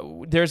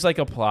there's like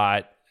a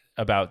plot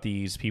about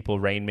these people,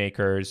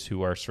 rainmakers,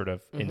 who are sort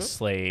of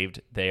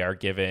enslaved. They are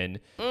given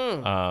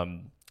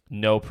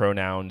no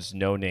pronouns,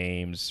 no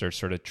names. They're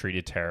sort of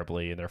treated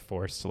terribly, and they're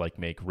forced to like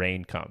make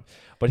rain come.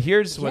 But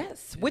here's what...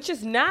 Yes, which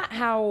is not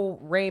how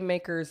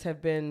rainmakers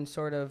have been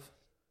sort of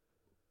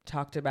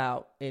talked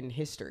about in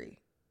history.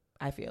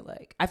 I feel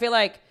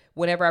like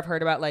whenever I've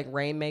heard about like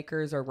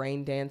rainmakers or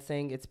rain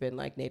dancing, it's been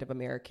like Native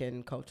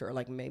American culture or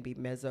like maybe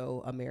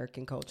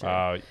Mesoamerican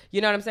culture.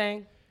 You know what I'm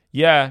saying?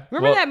 Yeah.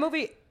 Remember that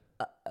movie?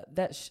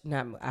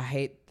 I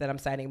hate that I'm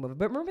citing a movie,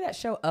 but remember that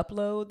show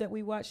Upload that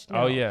we watched?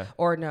 No. Oh yeah.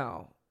 Or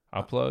no?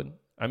 Upload.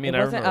 I mean, it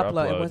wasn't I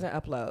remember Upload. It wasn't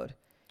Upload.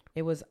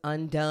 It was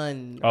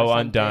Undone. Oh,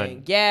 something.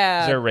 Undone.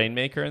 Yeah. Is there a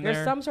rainmaker in there?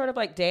 There's some sort of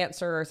like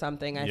dancer or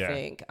something, I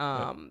think.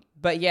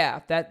 But yeah,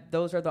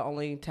 those are the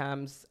only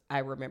times I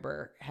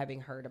remember having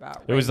heard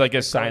about. It was like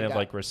a sign of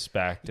like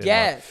respect.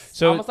 Yes.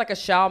 So almost like a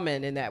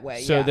shaman in that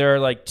way. So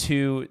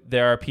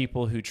there are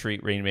people who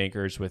treat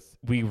rainmakers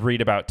we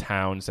read about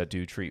towns that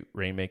do treat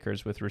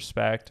rainmakers with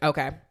respect.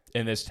 Okay.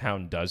 And this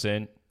town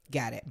doesn't.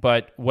 Got it.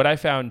 But what I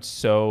found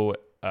so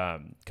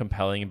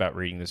compelling about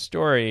reading this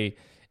story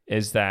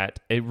is that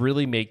it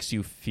really makes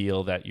you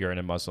feel that you're in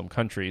a Muslim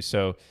country.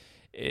 So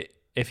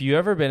if you've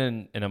ever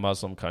been in a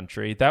Muslim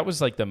country, that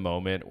was like the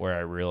moment where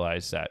I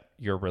realized that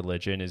your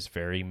religion is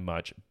very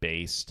much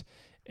based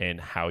in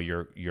how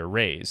you're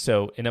raised.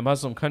 So in a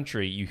Muslim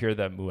country, you hear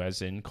the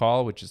Muezzin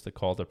call, which is the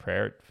call to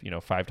prayer,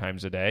 5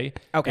 times a day,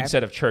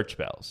 instead of church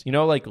bells.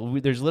 Like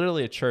there's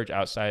literally a church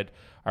outside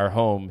our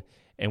home,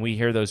 and we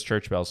hear those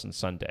church bells on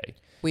Sunday.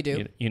 We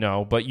do.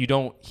 But you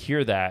don't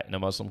hear that in a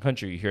Muslim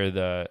country. You hear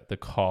the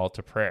call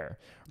to prayer.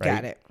 Right?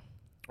 Got it.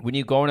 When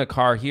you go in a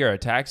car here, a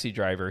taxi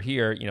driver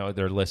here,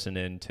 they're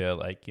listening to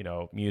like,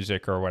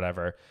 music or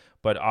whatever.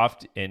 But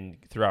often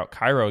throughout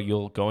Cairo,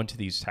 you'll go into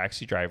these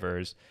taxi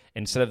drivers,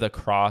 instead of the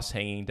cross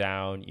hanging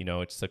down,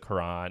 it's the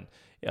Quran,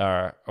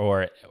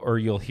 or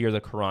you'll hear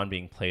the Quran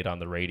being played on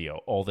the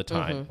radio all the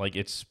time. Like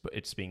it's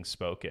being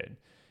spoken.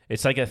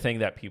 It's like a thing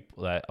that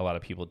a lot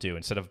of people do.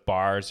 Instead of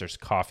bars, there's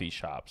coffee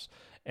shops.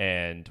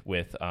 And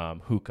with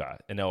hookah,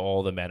 and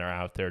all the men are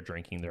out there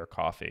drinking their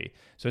coffee.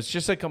 So it's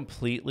just a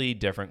completely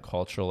different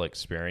cultural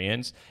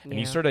experience. And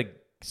you sort of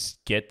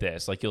get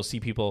this, like you'll see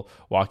people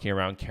walking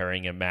around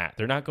carrying a mat.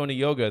 They're not going to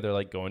yoga, they're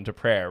like going to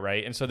prayer,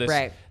 right? And so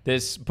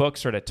this book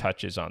sort of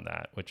touches on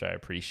that, which I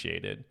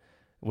appreciated,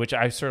 which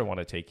I sort of want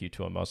to take you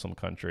to a Muslim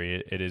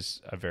country. It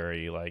is a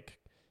very like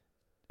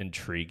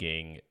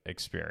intriguing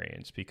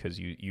experience because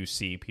you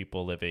see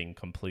people living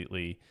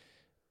completely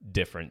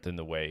different than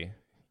the way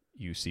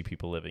you see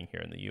people living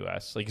here in the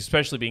U.S., like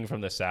especially being from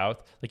the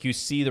South, like you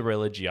see the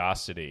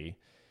religiosity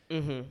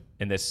in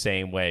the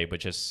same way, but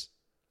just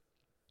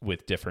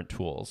with different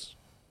tools.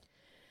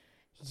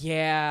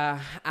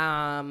 Yeah.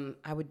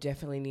 I would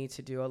definitely need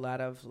to do a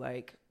lot of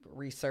like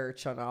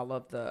research on all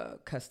of the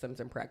customs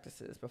and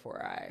practices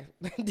before I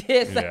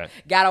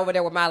got over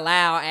there with my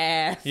loud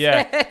ass.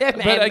 Yeah.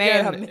 But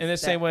again, in the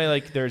same way,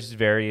 like there's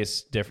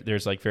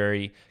there's like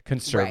very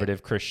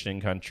conservative Christian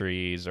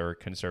countries or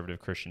conservative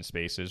Christian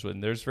spaces, when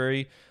there's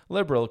very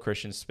liberal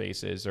Christian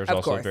spaces. There's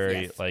also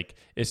like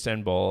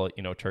Istanbul,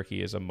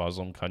 Turkey is a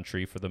Muslim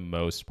country for the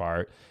most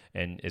part,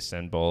 and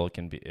Istanbul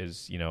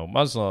is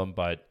Muslim,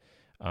 but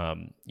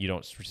you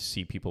don't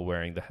see people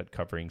wearing the head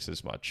coverings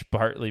as much,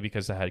 partly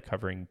because the head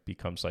covering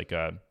becomes like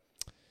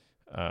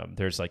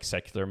there's like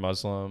secular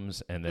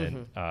Muslims and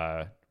then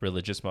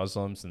religious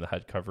Muslims, and the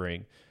head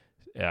covering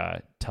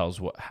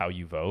tells how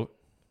you vote.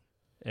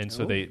 And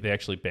so they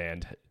actually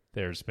banned,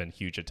 there's been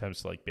huge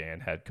attempts to like ban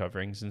head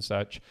coverings and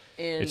such.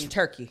 In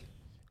Turkey,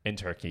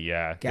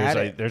 yeah.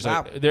 There's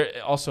there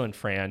also in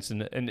France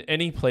and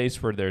any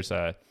place where that's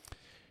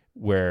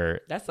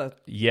a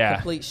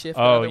complete shift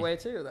the other way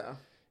too, though.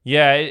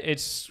 Yeah,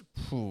 it's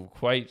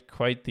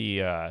quite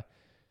the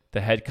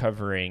head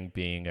covering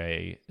being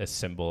a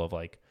symbol of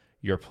like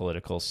your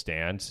political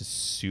stance is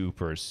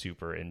super,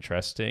 super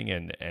interesting,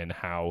 and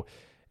how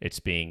it's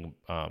being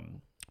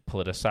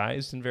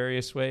politicized in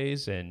various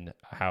ways, and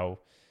how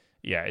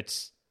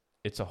it's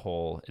a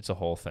whole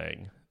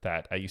thing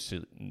that I used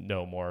to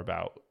know more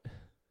about.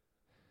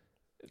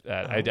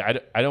 That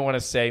I don't want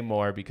to say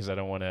more because I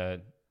don't want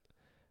to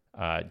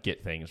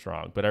get things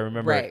wrong, but I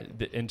remember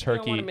in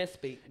Turkey, I don't want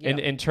to misspeak.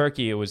 In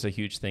Turkey, it was a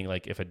huge thing.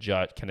 Like if a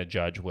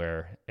judge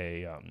wear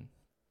a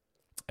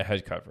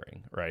head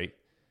covering, right?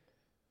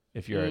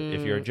 If you're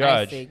a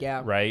judge,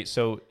 right?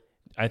 So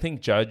I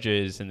think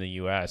judges in the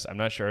U.S., I'm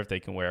not sure if they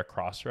can wear a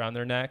cross around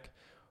their neck,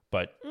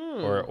 but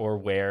or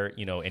wear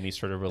any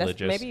sort of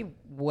religious. That's maybe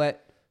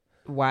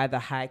why the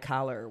high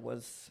collar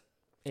was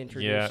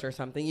introduced or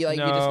something. You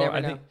just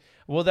never know.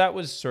 Well, that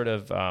was sort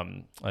of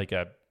like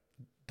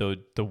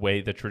the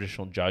way the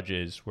traditional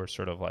judges were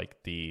sort of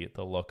like the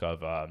look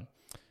of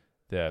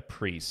the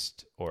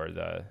priest or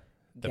the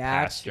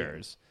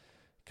pastors,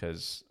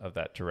 because of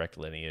that direct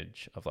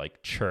lineage of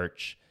like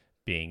church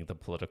being the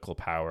political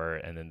power,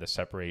 and then the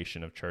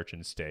separation of church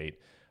and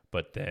state,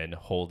 but then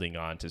holding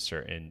on to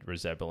certain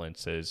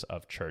resemblances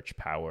of church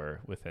power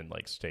within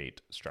like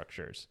state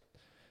structures.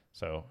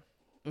 So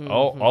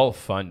all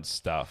fun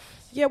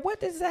stuff. Yeah,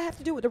 what does that have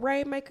to do with the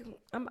rainmaker?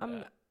 I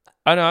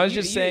know. I was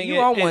just saying you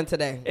on one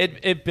today.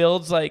 It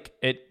builds like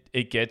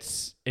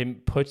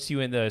it puts you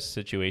in the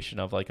situation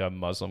of like a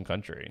Muslim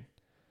country.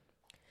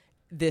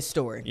 This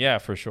story. Yeah,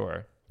 for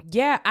sure.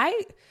 Yeah,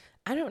 I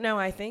don't know.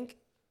 I think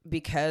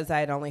because I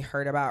had only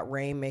heard about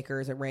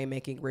rainmakers and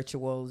rainmaking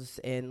rituals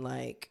in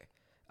like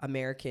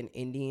American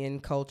Indian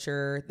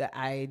culture, that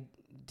I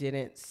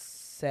didn't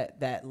set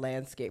that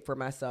landscape for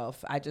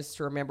myself. I just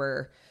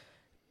remember,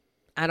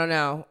 I don't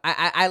know.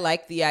 I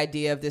like the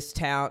idea of this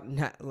town,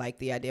 not like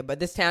the idea, but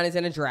this town is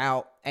in a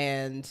drought,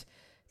 and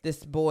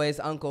this boy's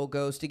uncle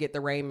goes to get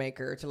the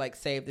rainmaker to like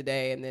save the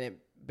day. And then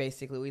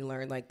basically we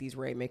learn like these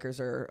rainmakers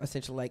are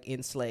essentially like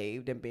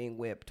enslaved and being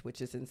whipped,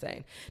 which is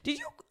insane. Did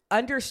you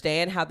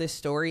understand how this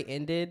story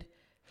ended?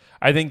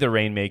 I think the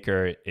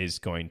rainmaker is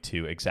going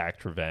to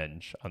exact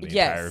revenge on the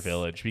entire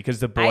village, because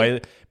the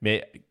boy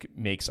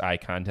makes eye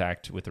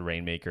contact with the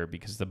rainmaker,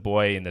 because the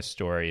boy in the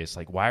story is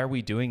like, why are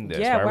we doing this?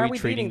 Yeah, why are we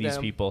treating these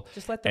people?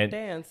 Just let them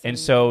dance. And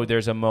so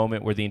there's a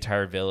moment where the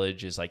entire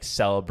village is like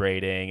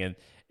celebrating,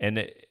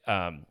 and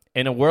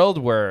in a world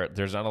where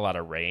there's not a lot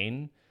of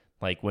rain,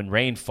 like when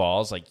rain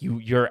falls, like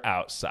you're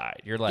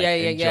outside, you're like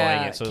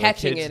enjoying it, so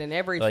catching kids, it and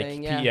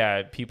everything.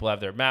 Like, people have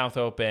their mouth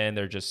open,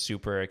 they're just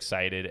super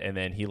excited, and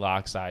then he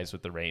locks eyes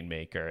with the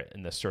rainmaker,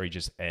 and the story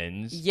just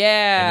ends.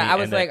 I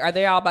was like, are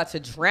they all about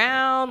to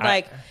drown?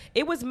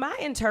 It was my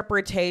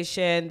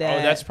interpretation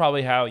that that's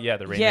probably how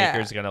the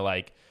rainmaker's gonna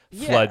like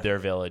flood their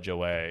village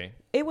away.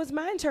 It was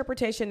my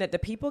interpretation that the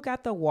people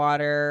got the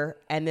water,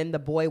 and then the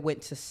boy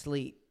went to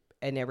sleep,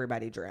 and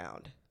everybody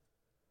drowned.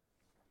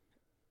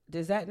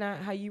 Is that not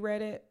how you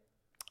read it?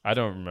 I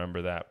don't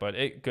remember that, but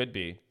it could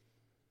be.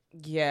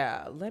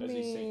 Yeah,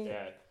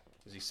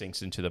 as he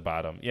sinks into the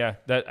bottom. Yeah,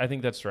 I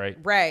think that's right.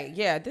 Right.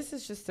 Yeah, this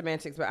is just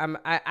semantics, but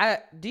I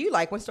do you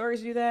like when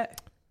stories do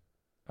that?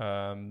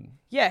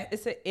 Yeah,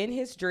 it's in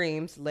his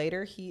dreams.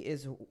 Later, he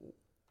is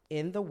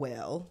in the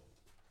well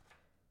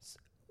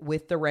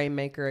with the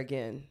rainmaker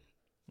again.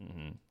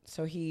 Mm-hmm.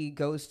 So he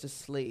goes to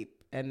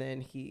sleep, and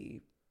then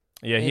he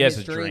has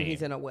a dream.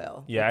 He's in a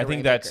well. Yeah, I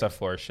think that's a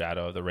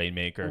foreshadow of the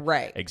rainmaker,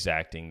 right,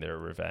 exacting their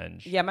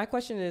revenge. Yeah, my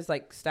question is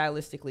like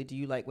stylistically, do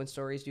you like when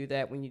stories do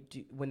that,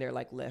 when they're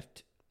like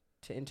left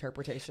to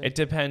interpretation? It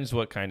depends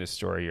what kind of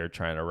story you're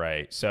trying to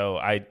write. So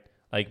I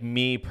like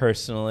me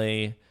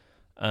personally,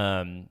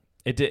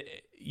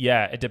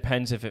 it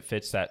depends if it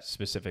fits that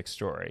specific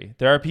story.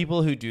 There are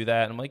people who do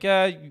that, and I'm like,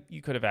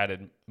 you could have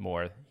added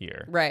more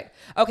here. Right.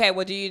 Okay.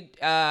 Well, do you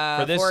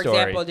for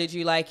example, did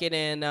you like it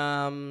in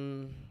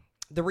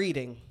The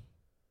Reading?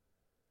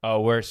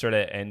 Oh, where it sort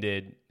of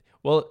ended.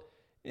 Well,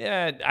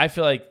 yeah, I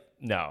feel like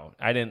no,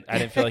 I didn't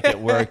feel like it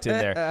worked in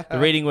there. The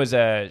Reading was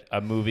a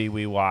movie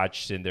we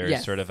watched, and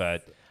there's sort of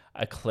a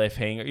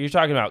cliffhanger. You're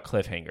talking about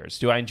cliffhangers.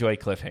 Do I enjoy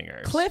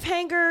cliffhangers?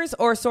 Cliffhangers,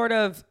 or sort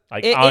of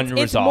like unresolved.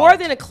 It's more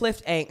than a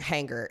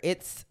cliffhanger.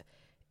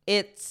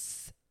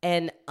 It's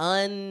an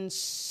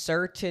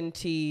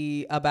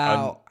uncertainty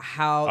about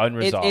how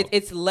unresolved.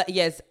 It's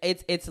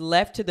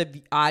left to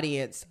the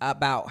audience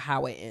about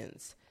how it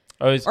ends.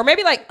 Or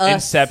maybe like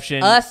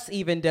Inception. Us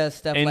even does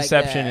stuff like that.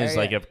 Inception is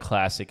like a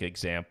classic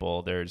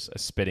example. There's a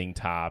spinning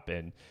top,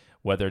 and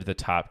whether the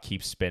top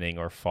keeps spinning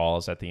or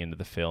falls at the end of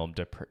the film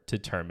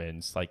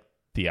determines like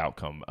the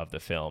outcome of the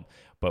film.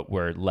 But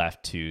we're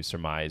left to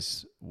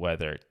surmise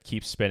whether it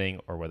keeps spinning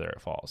or whether it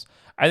falls.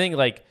 I think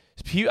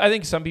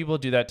some people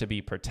do that to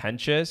be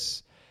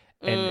pretentious.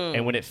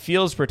 And when it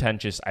feels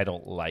pretentious, I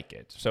don't like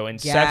it. So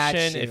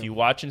Inception, if you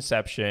watch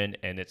Inception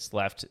and it's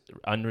left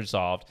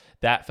unresolved,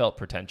 that felt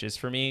pretentious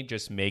for me.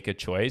 Just make a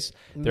choice.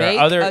 There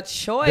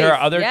are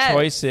other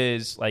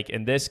choices. Like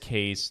in this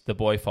case, the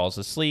boy falls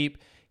asleep.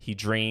 He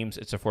dreams.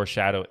 It's a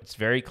foreshadow. It's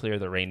very clear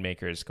the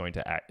rainmaker is going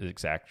to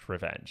exact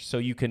revenge. So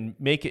you can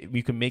make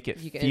it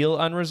feel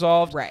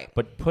unresolved, right?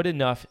 But put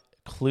enough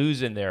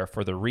clues in there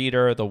for the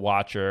reader, the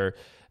watcher,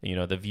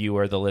 the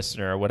viewer, the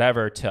listener,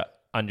 whatever, to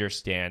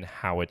understand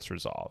how it's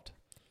resolved.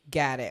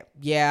 Got it.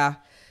 Yeah.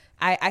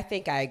 I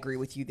think I agree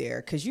with you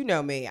there, because you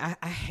know me. I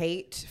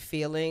hate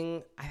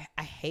feeling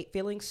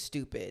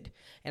stupid,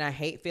 and I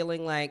hate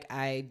feeling like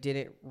I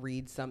didn't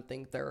read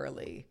something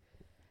thoroughly.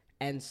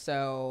 And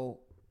so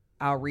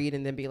I'll read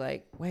and then be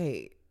like,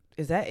 wait,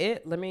 is that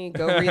it? Let me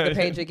go read the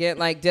page again.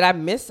 Like, did I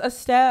miss a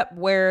step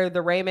where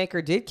the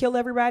rainmaker did kill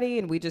everybody?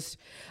 And we just,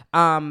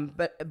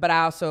 but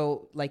I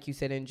also, like you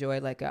said,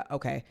 enjoy like,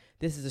 okay,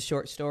 this is a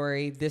short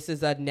story. This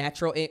is a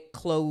natural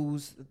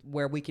close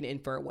where we can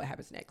infer what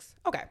happens next.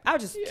 Okay. I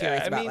was just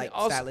curious about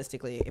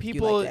stylistically, if you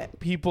like that.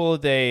 People,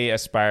 they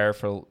aspire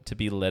to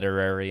be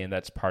literary, and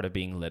that's part of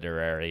being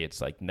literary. It's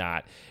like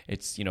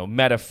it's,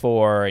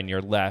 metaphor, and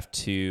you're left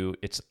to,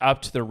 it's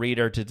up to the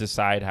reader to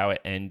decide how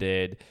it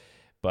ended.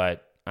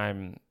 But I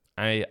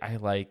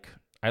like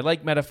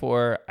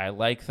metaphor. I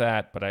like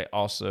that, but I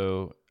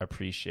also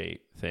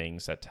appreciate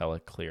things that tell a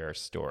clear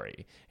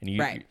story. And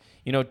you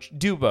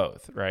do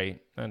both,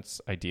 right?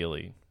 That's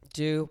ideally.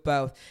 Do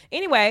both.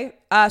 Anyway,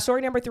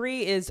 story number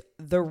 3 is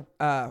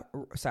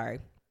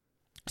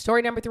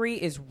Story number 3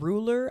 is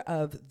Ruler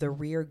of the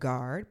Rear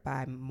Guard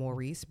by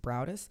Maurice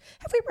Broudus.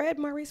 Have we read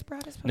Maurice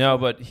Broudus before? No,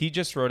 but he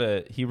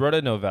wrote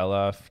a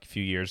novella a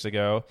few years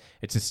ago.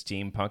 It's a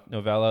steampunk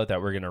novella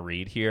that we're going to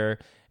read here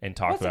and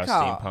talk about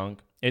steampunk.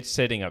 It's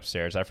sitting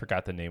upstairs. I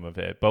forgot the name of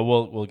it, but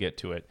we'll get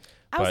to it.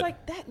 I was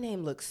like, that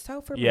name looks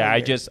so familiar. Yeah,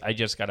 I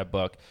just got a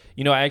book.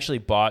 I actually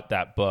bought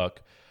that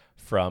book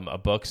from a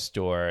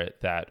bookstore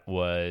that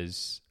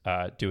was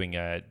doing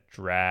a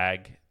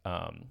drag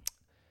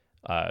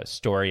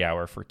story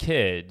hour for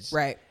kids.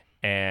 Right.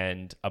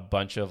 And a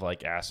bunch of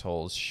like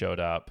assholes showed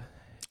up.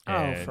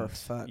 And, for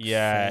fuck's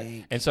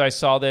sake. And so I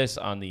saw this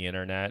on the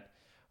internet.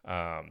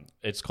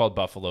 It's called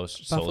Buffalo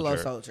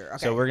Soldier.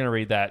 Okay. So we're going to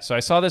read that. So I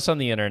saw this on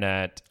the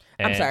internet.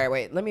 I'm sorry,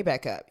 wait, let me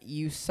back up.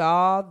 You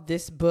saw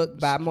this book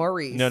by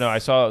Maurice. No, I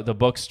saw the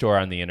bookstore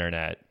on the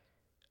internet.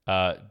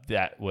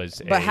 That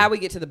was But how we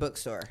get to the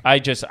bookstore? I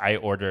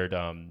ordered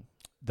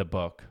the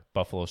book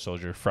Buffalo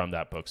Soldier from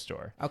that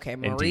bookstore. Okay,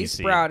 Maurice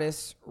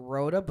Broudis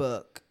wrote a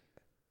book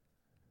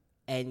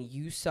and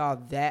you saw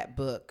that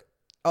book.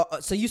 Oh,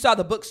 so you saw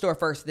the bookstore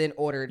first, then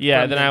ordered.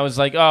 Yeah, then I was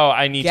like,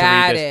 I need to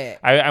read this. It.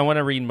 I want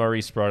to read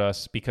Maurice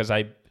Broudis because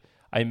I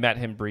met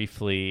him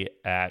briefly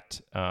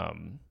at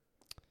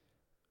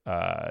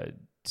the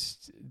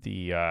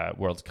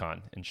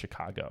Worldcon in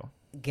Chicago.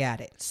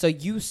 Got it. So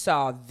you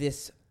saw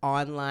this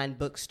online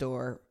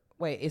bookstore.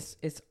 Wait, it's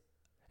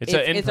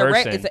an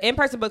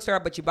in-person bookstore,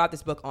 but you bought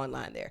this book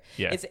online there.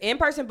 Yeah. It's an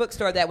in-person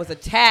bookstore that was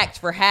attacked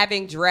for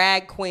having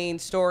Drag Queen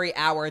Story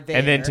Hour there.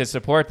 And then to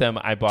support them,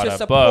 I bought a book. To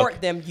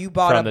support them, you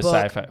bought a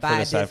book for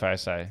the sci-fi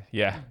side.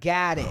 Yeah.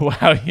 Got it. Wow.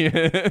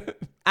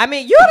 I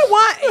mean, you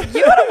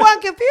the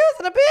one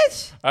confusing a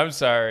bitch. I'm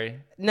sorry.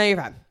 No, you're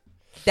fine.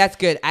 That's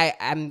good.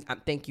 I'm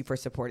thank you for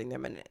supporting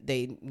them, and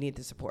they need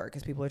the support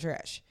because people are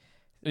trash.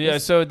 Yeah,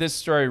 so this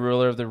story,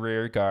 Ruler of the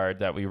Rear Guard,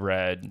 that we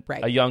read,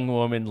 right. A young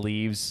woman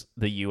leaves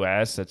the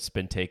U.S. that's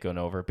been taken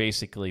over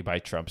basically by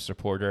Trump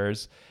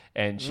supporters,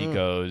 and she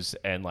goes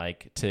and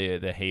to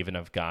the haven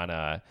of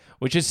Ghana,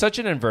 which is such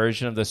an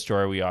inversion of the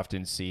story we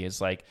often see.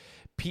 Is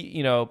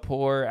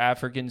poor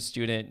African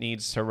student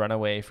needs to run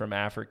away from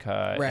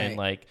Africa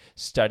and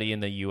study in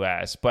the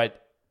U.S., but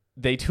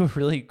they do a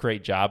really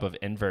great job of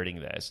inverting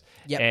this.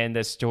 Yep. And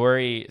the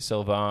story,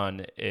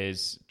 Sylvan,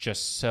 is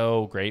just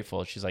so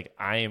grateful. She's like,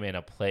 I am in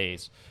a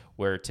place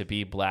where to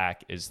be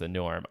black is the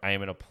norm. I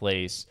am in a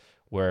place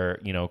where,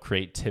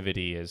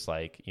 creativity is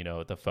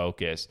the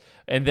focus.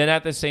 And then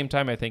at the same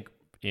time, I think,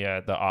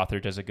 the author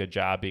does a good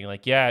job being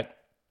like,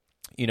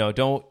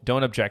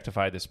 don't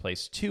objectify this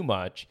place too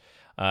much.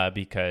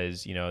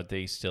 Because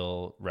they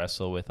still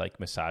wrestle with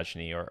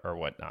misogyny or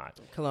whatnot,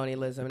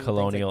 colonialism, and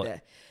colonial. Things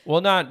like that.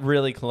 Well, not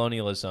really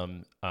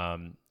colonialism,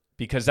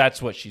 because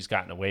that's what she's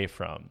gotten away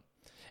from.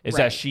 Is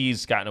that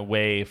she's gotten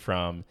away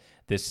from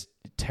this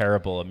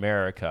terrible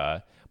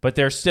America, but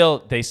they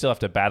still have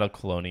to battle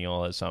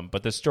colonialism.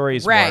 But the story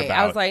is more about.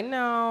 I was like,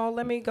 no,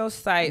 let me go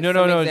cite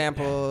some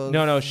examples.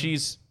 No,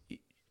 she's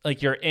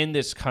you're in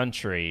this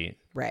country,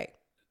 right?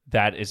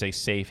 That is a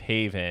safe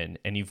haven,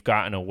 and you've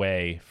gotten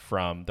away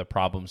from the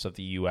problems of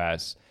the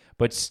U.S.,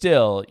 but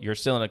you're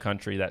still in a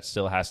country that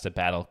still has to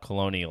battle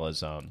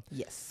colonialism.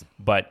 Yes.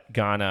 But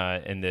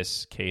Ghana, in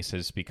this case,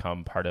 has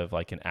become part of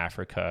an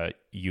Africa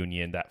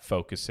union that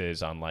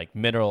focuses on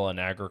mineral and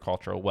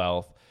agricultural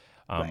wealth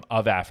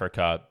of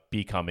Africa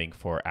becoming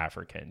for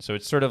Africans. So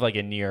it's sort of a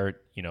near,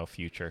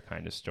 future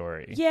kind of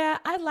story. Yeah,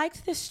 I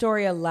liked this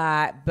story a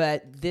lot,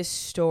 but this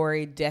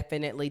story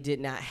definitely did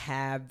not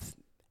have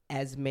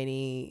as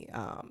many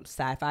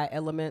sci-fi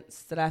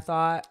elements that I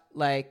thought.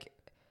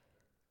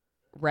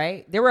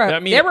 Right? There were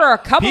a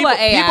couple of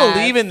AIs. People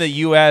leave in the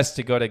U.S.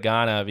 to go to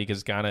Ghana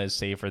because Ghana is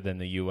safer than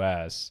the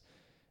U.S.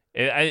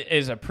 It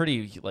is a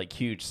pretty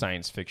huge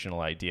science fictional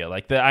idea.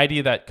 The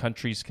idea that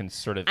countries can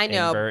sort of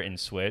invert and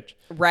switch.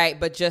 Right,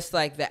 but just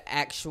the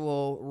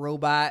actual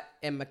robot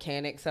and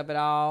mechanics of it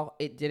all,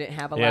 it didn't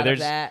have a lot of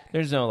that.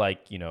 There's no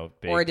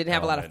big or it didn't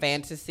have elements. a lot of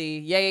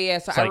fantasy. Yeah.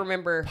 So I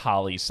remember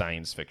poly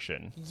science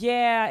fiction.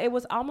 Yeah, it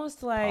was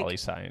almost like poly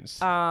science.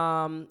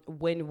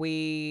 When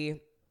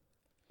we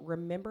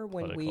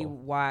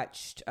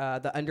watched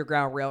the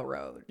Underground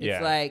Railroad.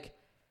 It's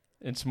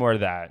it's more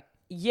that.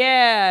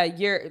 Yeah,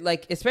 you're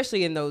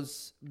especially in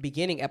those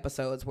beginning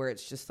episodes where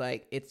it's just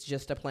it's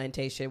just a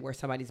plantation where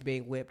somebody's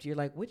being whipped. You're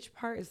like, which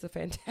part is the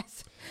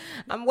fantastic?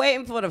 I'm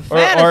waiting for the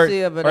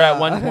fantasy of it. Or at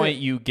one point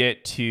you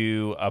get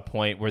to a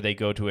point where they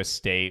go to a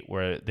state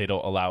where they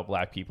don't allow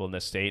black people in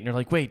the state, and you're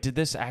like, wait, did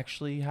this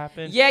actually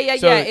happen? Yeah.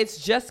 It's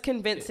just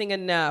convincing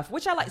enough,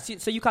 which I like.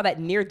 So you call that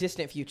near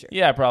distant future?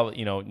 Yeah,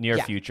 probably. Near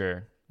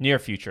future. Near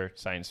future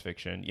science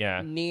fiction,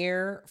 yeah.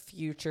 Near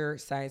future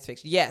science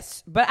fiction,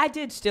 yes. But I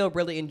did still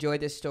really enjoy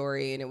this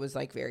story, and it was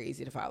very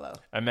easy to follow.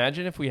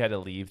 Imagine if we had to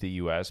leave the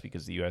U.S.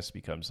 because the U.S.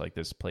 becomes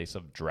this place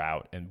of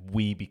drought, and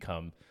we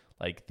become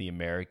the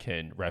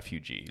American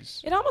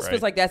refugees. It almost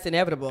feels like that's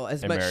inevitable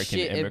as American much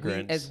shit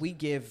immigrants. as we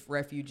give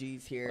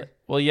refugees here.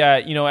 Well, yeah,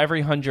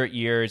 every 100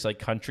 years,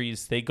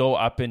 countries, they go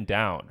up and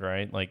down,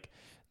 right?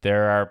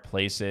 There are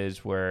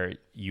places where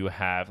you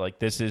have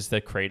this is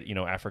the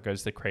cradle, Africa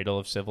is the cradle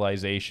of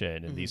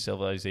civilization, and these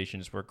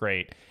civilizations were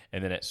great,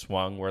 and then it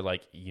swung where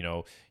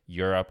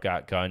Europe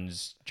got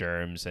guns,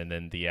 germs, and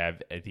then the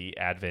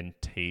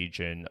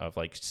advantageon of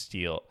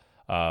steel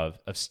of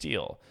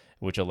steel,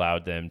 which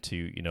allowed them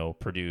to,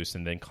 produce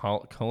and then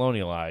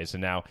colonialize.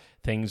 And now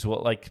things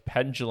will like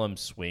pendulum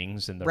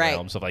swings in the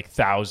realms of like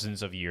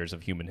thousands of years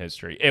of human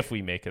history, if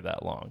we make it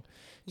that long.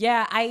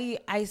 Yeah,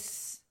 I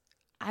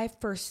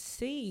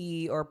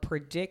foresee or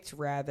predict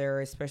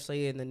rather,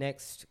 especially in the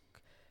next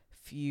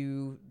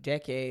few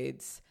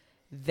decades,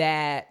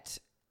 that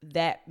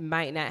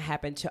might not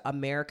happen to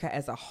America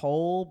as a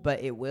whole,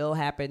 but it will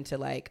happen to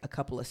like a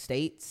couple of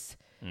states.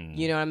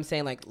 You know what I'm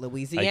saying? Like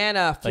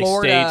Louisiana,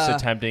 Florida. Like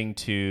states attempting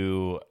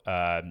to,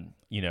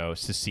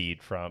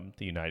 secede from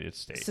the United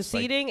States.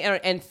 Seceding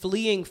and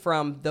fleeing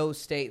from those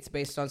states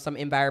based on some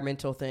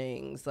environmental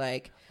things.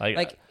 Isn't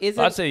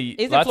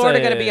Florida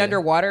going to be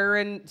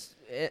underwater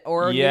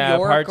or New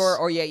York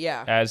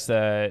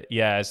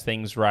as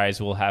things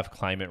rise, we'll have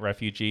climate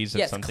refugees.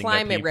 That's something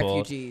climate that people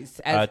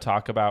refugees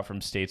talk about from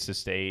states to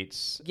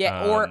states.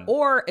 Yeah,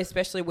 or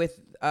especially with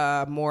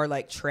more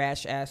like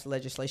trash ass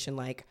legislation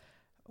like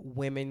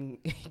women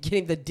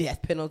getting the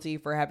death penalty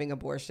for having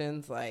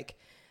abortions. Like,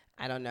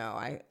 I don't know.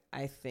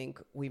 I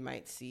think we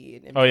might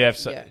see it.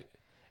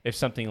 If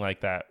something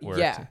like that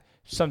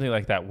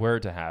were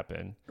to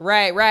happen.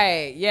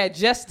 Right. Yeah,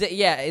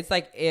 it's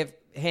like if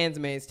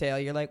Handmaid's Tale,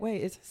 you're like,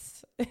 wait, is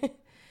this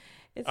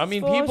I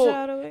mean, people,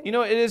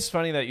 it is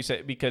funny that you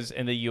say, because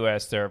in the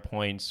US there are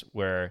points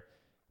where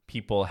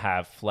people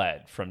have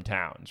fled from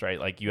towns, right?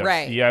 Like you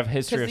have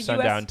history of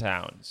sundown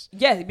towns.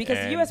 Yeah, because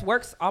the U.S.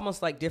 works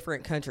almost like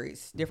different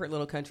countries, different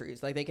little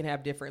countries. Like they can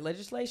have different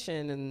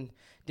legislation and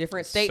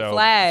different state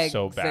flags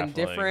and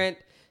different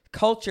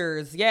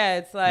cultures. Yeah,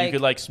 it's like you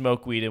could like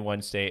smoke weed in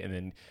one state and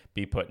then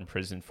be put in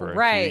prison for a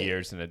few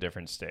years in a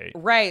different state.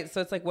 Right.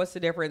 So it's like, what's the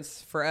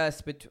difference for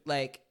us? But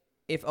like,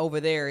 if over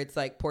there it's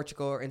like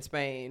Portugal and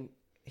Spain,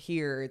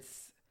 here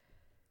it's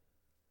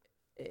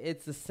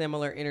a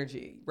similar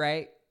energy,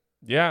 right?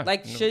 Yeah.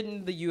 Like,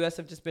 shouldn't the U.S.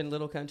 have just been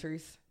little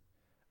countries?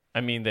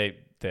 I mean,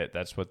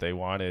 that's what they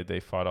wanted.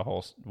 They fought a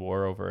whole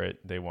war over it.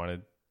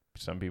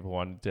 Some people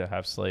wanted to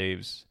have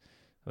slaves.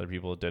 Other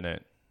people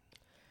didn't.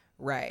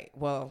 Right.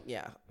 Well,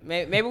 yeah.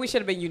 Maybe we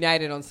should have been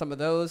united on some of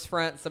those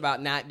fronts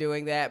about not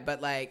doing that.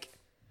 But like,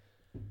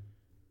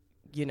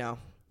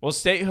 Well,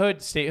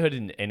 statehood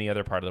in any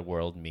other part of the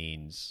world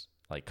means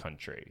like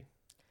country.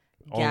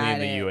 Only in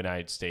the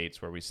United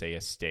States where we say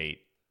a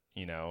state,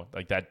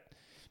 like that.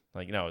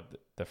 Like,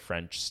 the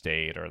French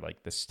state or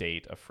like the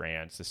state of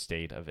France, the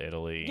state of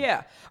Italy.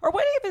 Yeah. Or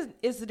what even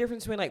is the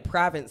difference between like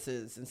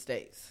provinces and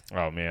states?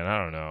 Oh, man,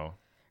 I don't know.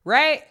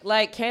 Right?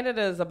 Like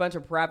Canada is a bunch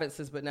of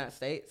provinces but not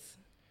states.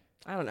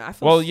 I don't know. I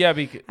feel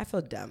dumb. I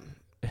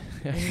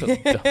feel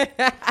dumb.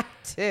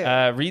 Too.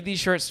 Read these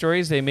short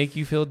stories. They make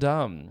you feel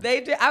dumb. They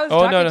do. I was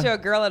talking to a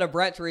girl at a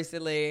brunch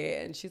recently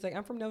and she's like,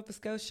 I'm from Nova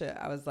Scotia.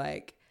 I was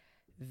like,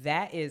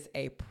 that is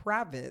a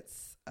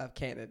province of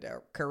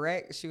Canada,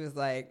 correct? She was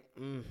like,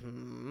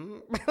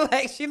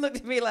 like she looked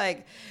at me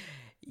like,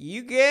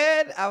 you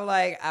good? I'm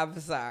like, I'm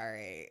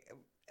sorry,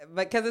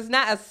 because it's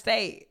not a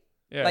state.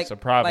 Yeah, like, it's a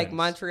province. Like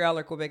Montreal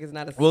or Quebec is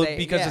not a state. Well,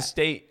 because a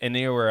state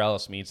anywhere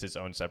else means its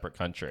own separate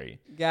country.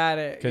 Got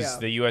it. Because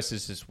the U.S.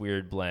 is this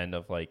weird blend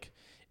of like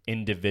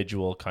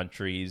individual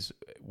countries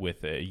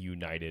with a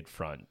united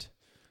front.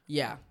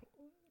 Yeah.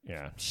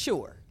 Yeah.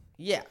 Sure.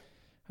 Yeah.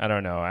 I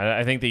don't know.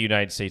 I think the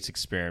United States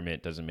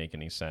experiment doesn't make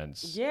any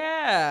sense.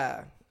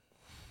 Yeah.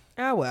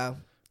 Oh, well.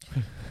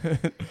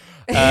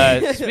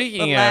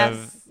 Speaking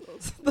of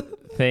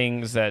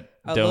things that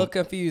a little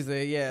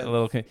confusing,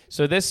 yeah.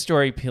 So this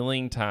story,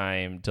 Peeling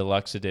Time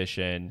Deluxe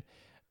Edition,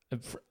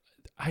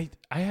 I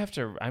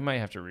might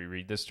have to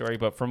reread this story,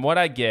 but from what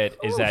I get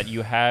is that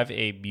you have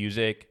a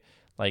music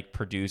like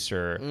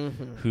producer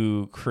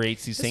who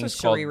creates these things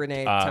called Sheryl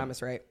Renee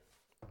Thomas, right?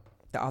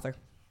 The author.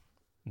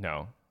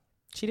 No.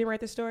 She didn't write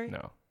this story?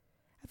 No.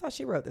 I thought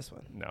she wrote this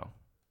one. No.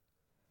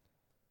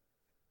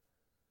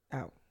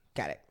 Oh,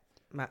 got it.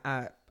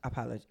 My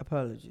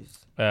apologies.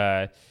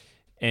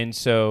 And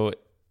so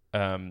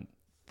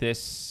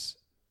this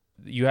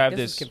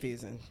is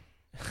confusing.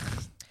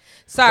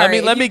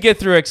 Sorry. Let me get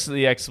through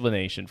the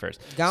explanation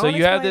first. So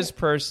you have this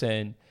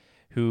person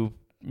who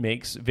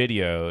makes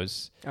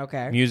videos,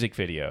 music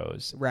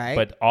videos, right?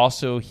 But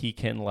also he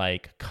can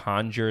like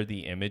conjure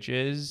the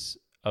images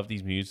of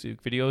these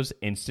music videos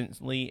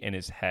instantly in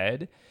his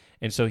head.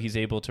 And so he's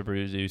able to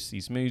produce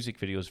these music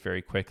videos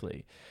very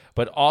quickly.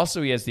 But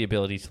also he has the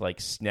ability to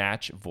like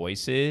snatch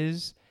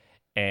voices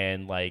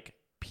and like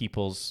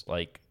people's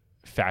like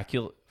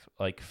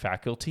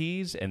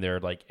faculties and their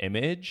like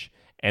image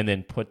and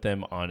then put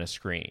them on a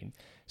screen.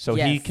 So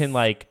he can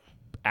like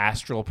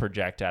astral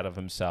project out of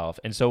himself.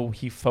 And so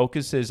he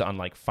focuses on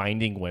like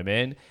finding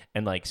women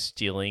and like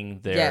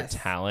stealing their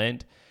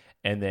talent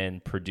and then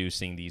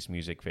producing these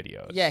music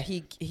videos. Yeah,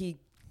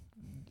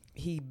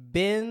 he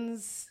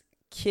bends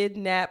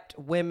kidnapped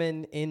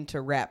women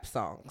into rap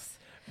songs.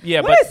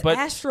 Yeah, what does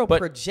astral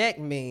project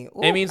mean?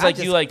 Ooh, it means like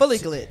you like fully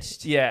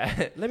glitched.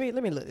 Yeah. let me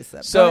look this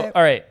up. So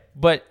all right,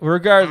 but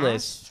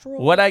regardless,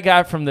 what I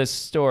got from this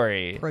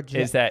story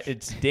is that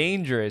it's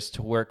dangerous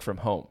to work from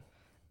home.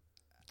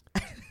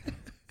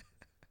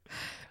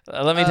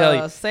 let me tell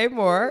you. Say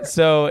more.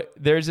 So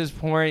there's this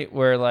point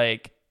where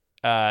like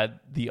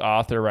the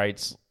author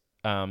writes,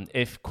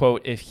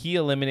 if he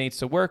eliminates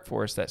the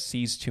workforce that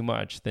sees too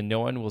much, then no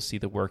one will see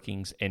the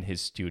workings in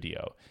his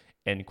studio,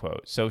 end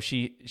quote. So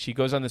she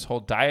goes on this whole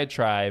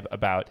diatribe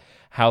about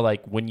how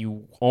like when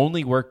you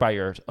only work by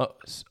your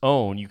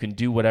own, you can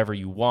do whatever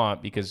you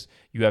want because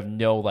you have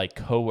no like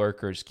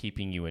coworkers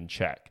keeping you in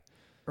check.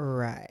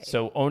 Right.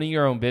 So owning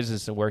your own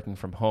business and working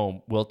from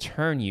home will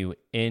turn you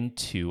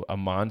into a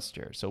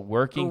monster. So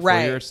working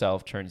for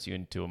yourself turns you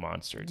into a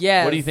monster.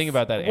 Yes. What do you think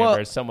about that, Amber,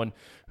 as someone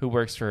who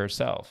works for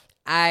herself?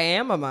 I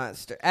am a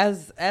monster.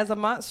 As a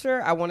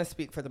monster, I want to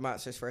speak for the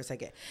monsters for a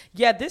second.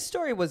 Yeah, this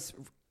story was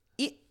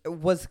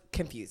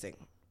confusing.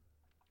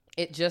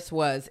 It just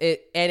was.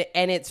 And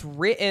it's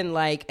written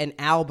like an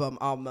album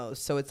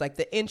almost. So it's like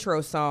the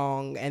intro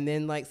song and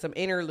then like some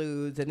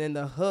interludes and then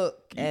the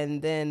hook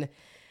and then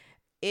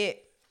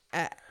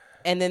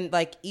and then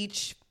like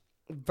each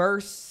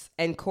verse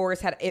and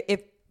chorus had,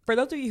 if for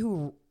those of you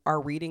who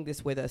are reading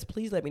this with us,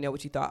 please let me know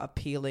what you thought of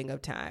Peeling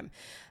of Time.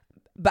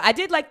 But I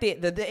did like the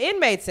end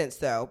made sense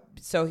though.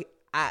 So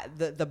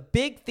the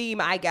big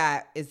theme I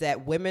got is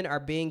that women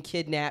are being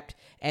kidnapped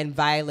and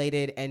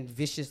violated and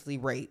viciously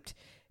raped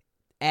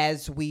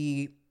as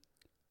we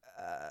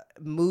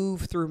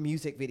move through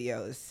music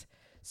videos.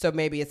 So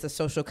maybe it's a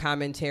social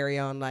commentary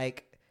on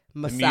like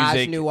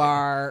massage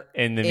noir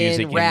in the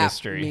music rap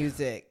industry.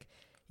 Music.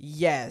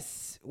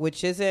 Yes,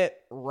 which isn't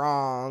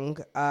wrong.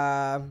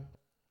 But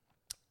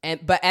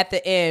at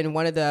the end,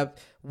 one of the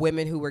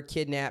women who were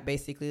kidnapped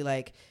basically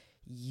like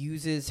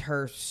uses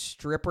her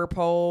stripper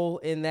pole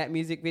in that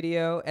music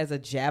video as a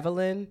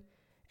javelin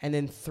and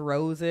then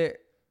throws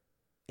it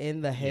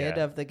in the head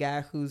of the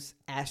guy who's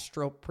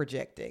astral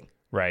projecting.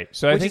 Right.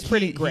 So I think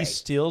he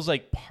steals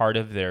like part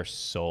of their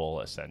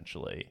soul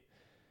essentially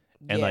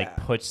and like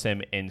puts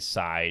them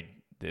inside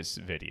this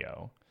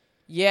video.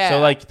 Yeah. So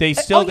like they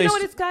still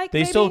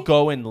they still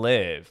go and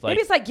live. Like,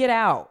 maybe it's like Get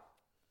Out.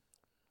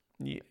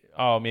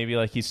 Oh, maybe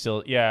like he's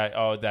still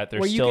that there's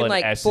where you still can, an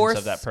like, essence force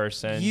of that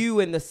person. You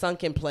in the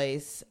sunken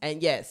place,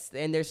 and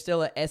there's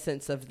still an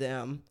essence of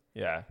them.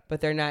 Yeah.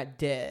 But they're not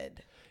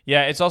dead.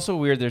 Yeah, it's also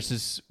weird. There's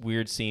this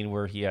weird scene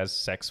where he has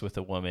sex with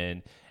a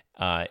woman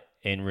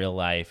in real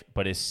life,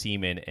 but his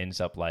semen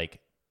ends up like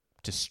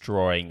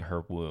destroying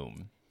her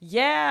womb.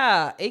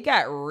 Yeah, it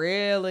got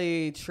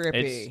really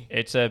trippy.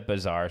 It's a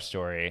bizarre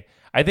story.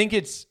 I think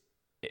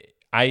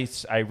I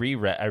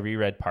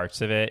reread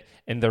parts of it,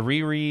 and the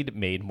reread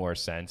made more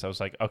sense. I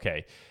was like,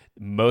 okay,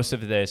 most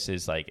of this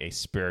is like a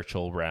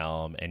spiritual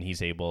realm, and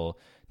he's able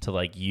to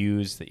like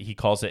he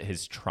calls it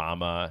his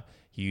trauma.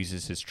 He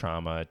uses his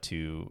trauma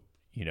to,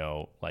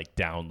 like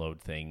download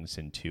things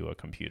into a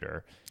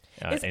computer.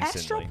 Is instantly.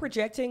 astral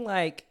projecting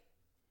like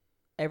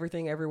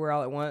Everything Everywhere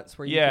All at Once,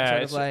 where you can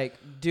sort of like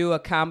do a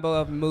combo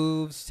of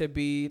moves to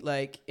be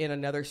like in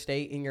another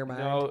state in your mind?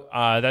 No,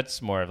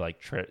 that's more of like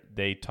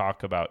they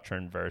talk about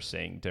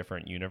traversing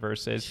different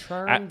universes.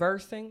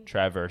 Traversing.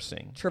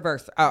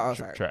 Oh,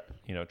 sorry.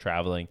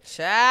 Traveling.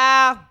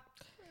 Ciao.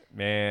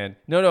 Man,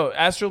 no.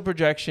 Astral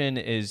projection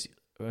is.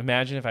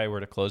 Imagine if I were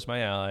to close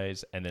my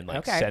eyes and then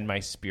like send my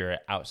spirit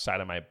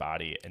outside of my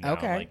body, and now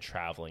I'm like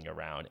traveling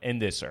around on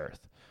this earth.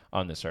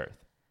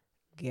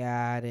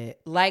 Got it.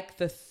 Like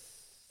the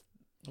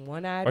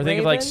one-eyed or think raven?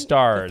 of like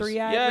stars. The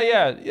three-eyed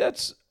raven?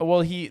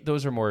 Yeah.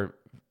 Those are more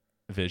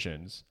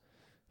visions.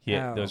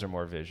 Those are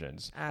more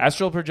visions.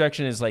 Astral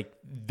projection is like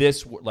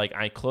this. Like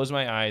I close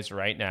my eyes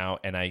right now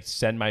and I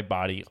send my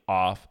body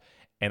off,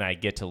 and I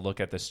get to look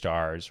at the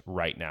stars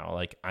right now.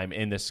 Like I'm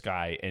in the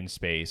sky in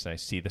space and I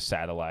see the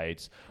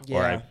satellites,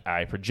 or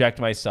I project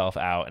myself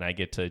out and I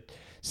get to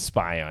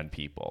spy on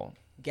people.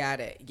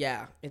 Got it.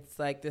 Yeah. It's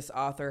like this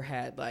author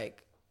had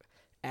like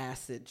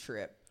acid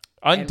trip.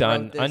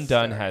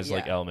 Undone has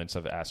like elements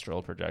of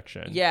astral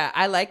projection. Yeah.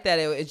 I like that.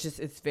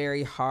 It's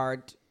very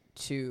hard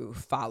to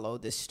follow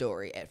this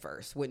story at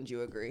first. Wouldn't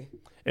you agree?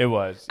 It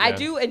was. Yeah. I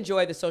do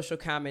enjoy the social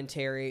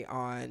commentary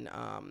on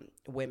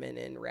women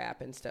in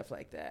rap and stuff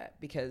like that,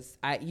 because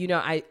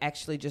I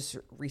actually just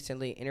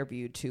recently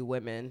interviewed 2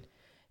 women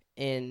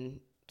in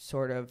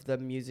sort of the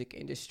music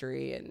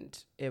industry,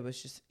 and it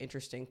was just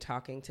interesting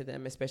talking to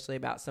them, especially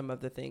about some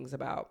of the things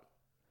about.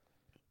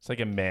 It's like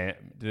a man.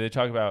 Do they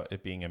talk about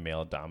it being a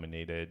male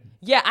dominated?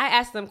 Yeah, I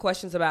asked them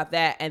questions about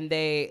that, and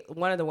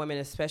one of the women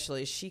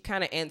especially, she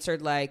kind of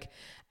answered like,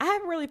 I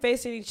haven't really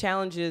faced any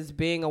challenges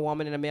being a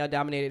woman in a male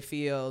dominated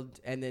field.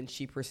 And then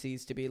she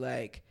proceeds to be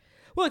like,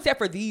 well, except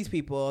for these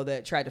people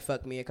that tried to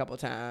fuck me a couple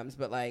times.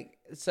 But like,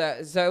 so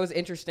it was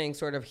interesting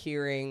sort of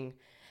hearing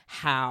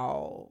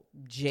how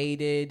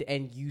jaded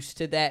and used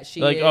to that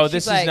she is. Oh,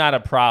 this is not a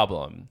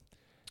problem.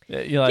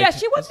 She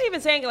wasn't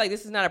even saying like,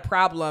 this is not a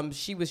problem.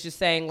 She was just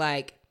saying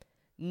like,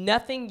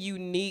 nothing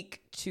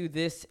unique to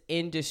this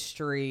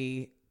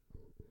industry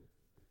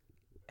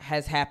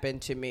has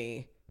happened to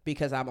me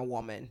because I'm a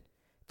woman.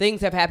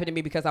 Things have happened to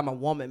me because I'm a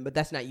woman, but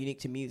that's not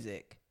unique to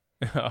music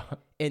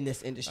in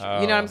this industry.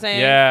 You know what I'm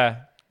saying?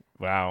 Yeah.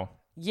 Wow.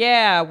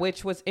 Yeah,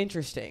 which was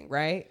interesting,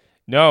 right?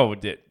 No,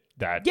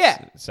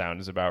 that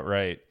sounds about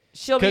right.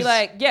 She'll be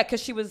like,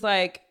 because she was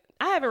like,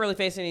 I haven't really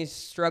faced any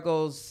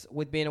struggles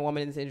with being a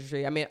woman in this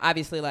industry. I mean,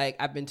 obviously, like,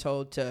 I've been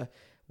told to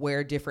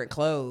wear different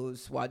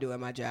clothes while doing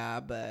my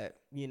job, but,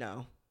 you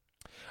know.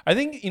 I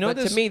think, but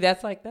to me,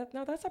 that's like,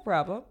 that's a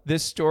problem.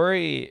 This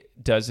story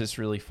does this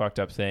really fucked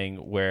up thing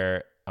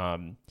where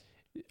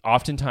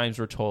oftentimes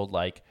we're told,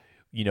 like,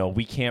 you know,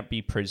 we can't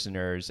be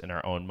prisoners in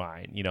our own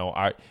mind.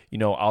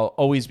 I'll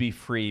always be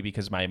free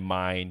because my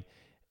mind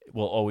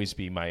will always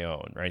be my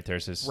own, right?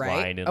 There's this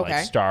line in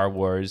like Star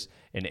Wars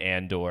and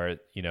Andor,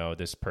 you know,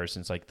 this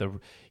person's like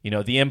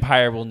the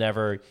Empire will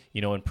never,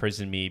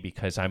 imprison me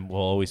because will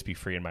always be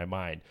free in my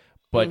mind.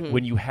 But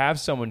when you have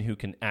someone who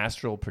can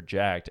astral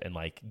project and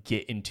like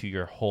get into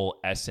your whole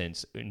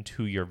essence,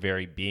 into your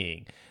very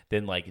being,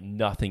 then like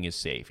nothing is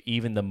safe.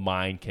 Even the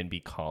mind can be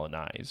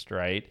colonized,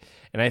 right?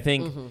 And I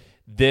think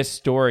this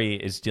story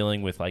is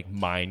dealing with like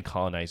mind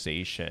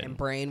colonization and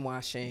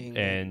brainwashing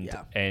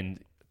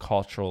and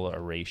cultural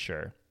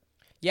erasure.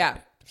 Yeah.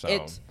 So,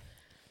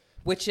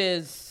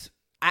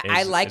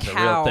 I like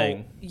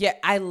how,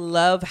 I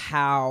love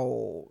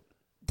how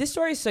this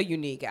story is so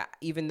unique,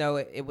 even though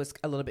it was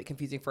a little bit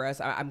confusing for us.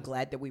 I'm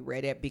glad that we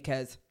read it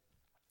because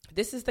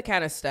this is the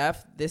kind of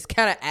stuff, this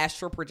kind of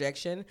astral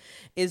projection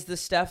is the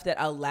stuff that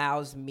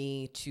allows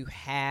me to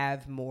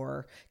have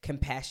more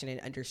compassion and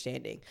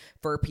understanding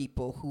for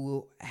people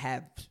who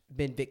have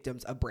been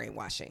victims of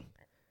brainwashing.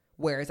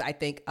 Whereas I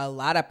think a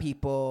lot of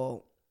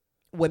people,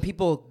 when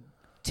people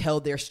tell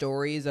their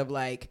stories of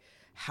like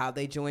how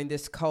they joined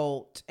this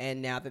cult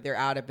and now that they're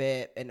out of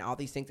it and all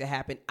these things that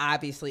happen,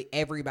 obviously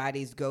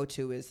everybody's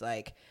go-to is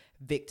like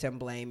victim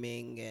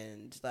blaming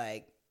and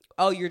like,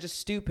 oh, you're just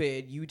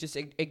stupid. You just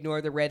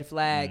ignore the red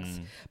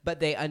flags. But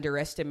they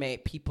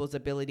underestimate people's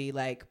ability.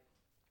 Like,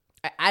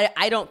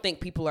 I don't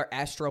think people are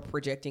astral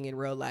projecting in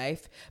real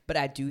life, but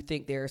I do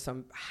think there are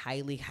some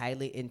highly,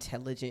 highly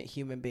intelligent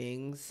human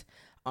beings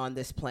on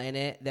this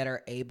planet that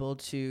are able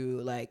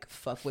to like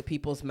fuck with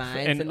people's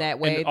minds in that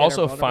way. And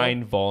also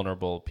find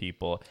vulnerable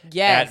people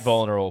at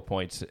vulnerable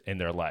points in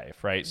their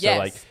life, right? Yes. So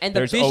like, and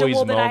the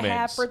visual that I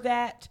have for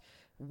that,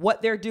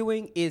 what they're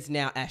doing is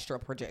now astral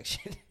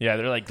projection. Yeah,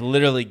 they're like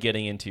literally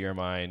getting into your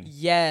mind.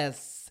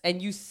 Yes. And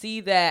you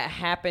see that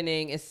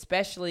happening,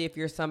 especially if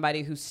you're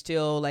somebody who's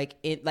still like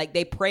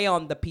they prey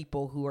on the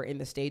people who are in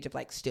the stage of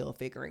like still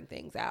figuring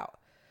things out.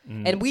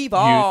 And we've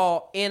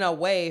all, in a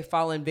way,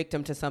 fallen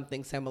victim to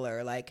something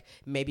similar. Like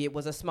maybe it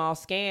was a small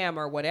scam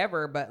or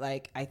whatever, but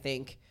like I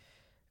think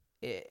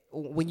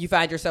when you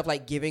find yourself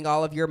like giving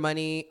all of your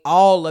money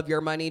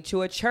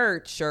to a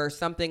church or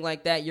something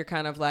like that, you're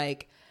kind of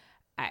like,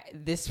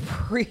 this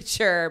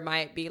preacher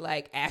might be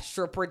like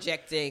astral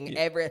projecting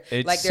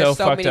It's like there's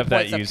so many up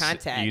points that of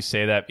contact. You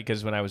say that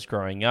because when I was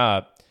growing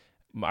up,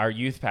 our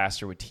youth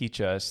pastor would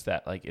teach us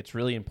that like it's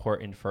really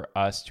important for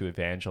us to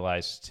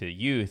evangelize to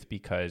youth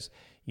because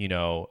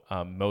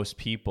most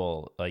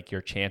people, like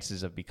your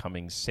chances of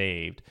becoming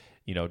saved,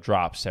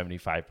 drop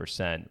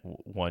 75%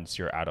 once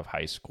you're out of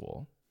high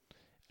school.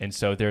 And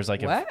so there's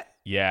like what?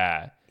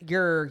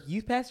 Your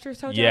youth pastor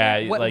told you?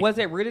 Yeah. What, like, was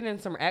it rooted in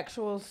some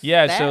actual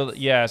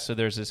stats? So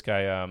there's this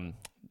guy,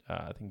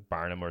 I think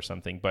Barnum or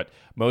something, but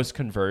most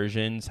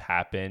conversions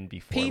happen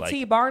before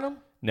P.T. Barnum?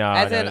 No,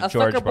 as in a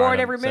George sucker Barnum. board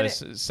every minute?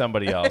 So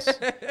somebody else.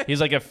 He's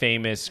like a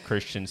famous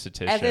Christian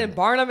statistician. As in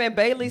Barnum and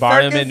Bailey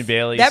Barnum Circus? and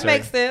Bailey That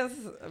makes sense.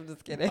 I'm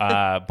just kidding.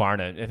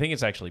 Barna. I think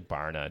it's actually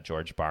Barna,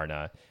 George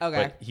Barna.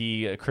 Okay. But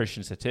he a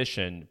Christian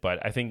statistician,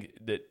 but I think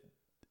that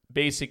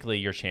basically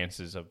your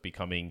chances of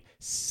becoming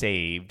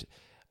saved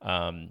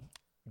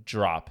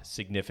drop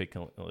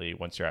significantly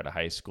once you're out of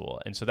high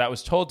school. And so that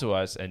was told to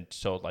us and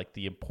told like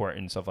the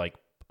importance of like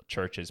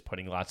churches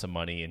putting lots of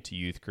money into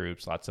youth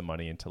groups, lots of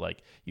money into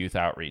like youth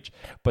outreach.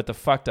 But the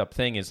fucked up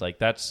thing is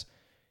like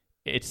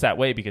it's that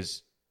way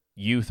because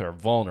youth are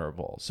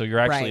vulnerable. So you're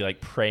actually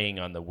like preying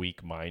on the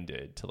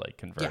weak-minded to like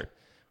convert,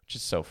 which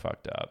is so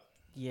fucked up.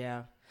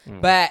 Yeah.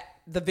 But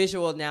the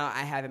visual now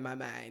I have in my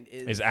mind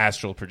is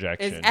astral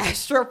projection.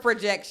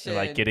 You're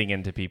like getting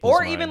into people's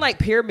mind. Even like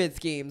pyramid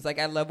schemes. Like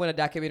I love when a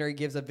documentary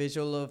gives a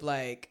visual of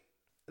like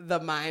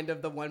the mind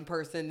of the one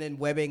person then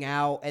webbing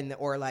out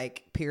or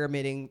like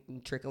pyramiding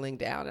and trickling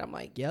down. And I'm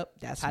like, yep,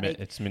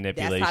 it's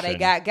manipulation. That's how they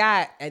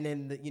got. And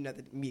then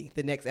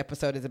the next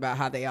episode is about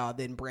how they all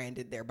then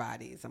branded their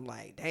bodies. I'm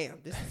like, damn,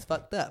 this is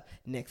fucked up.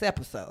 Next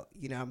episode,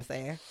 you know what I'm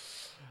saying?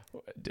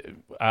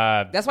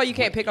 That's why you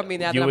can't pick on me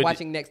now that I'm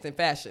watching Next in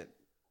Fashion.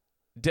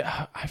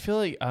 I feel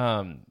like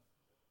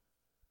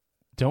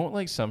don't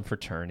like some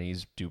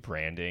fraternities do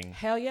branding?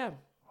 Hell yeah.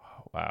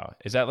 Wow.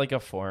 Is that like a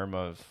form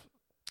of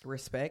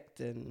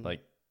respect and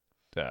like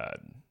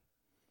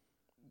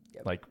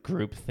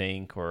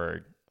groupthink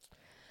or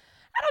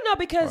I don't know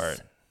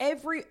because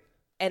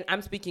and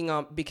I'm speaking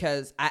on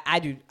because I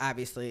do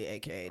obviously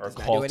AKA does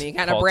not do any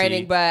kind of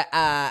branding, but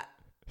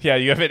yeah,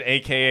 you have an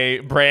AKA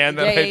brand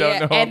that I don't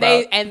know and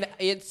about. And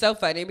it's so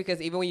funny because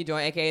even when you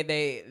join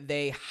AKA,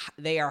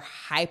 they are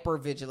hyper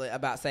vigilant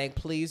about saying,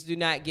 please do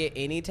not get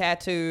any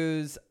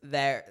tattoos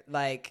that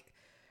like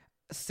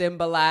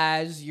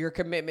symbolize your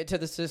commitment to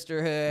the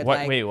sisterhood. What?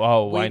 Like, wait,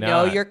 whoa, why we not?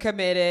 know you're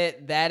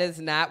committed. That is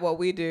not what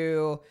we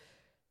do.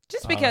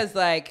 Just because,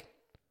 like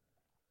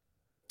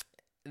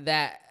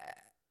that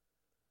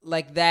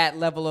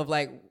level of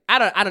like, I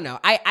don't know.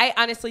 I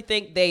honestly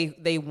think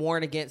they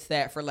warn against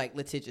that for like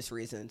litigious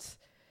reasons.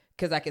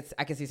 Because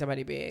I could see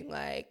somebody being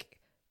like,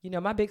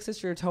 my big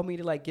sister told me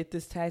to like get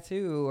this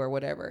tattoo or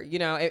whatever.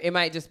 It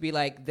might just be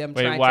like them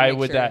trying to make sure. Why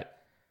would that?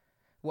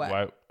 What?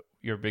 Why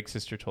your big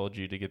sister told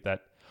you to get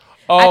that?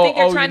 I think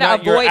you're trying to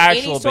avoid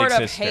any sort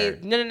of sister.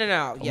 hate.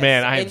 No. Yes.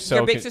 Man, I am so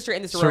your big sister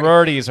in the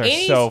sorority. Sororities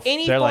are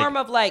any form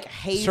of like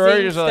hazing.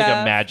 Sororities are like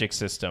stuff. a magic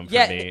system for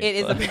yeah, me. it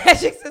is a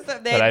magic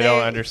system. That I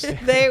don't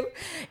understand.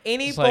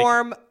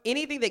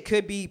 Anything that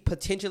could be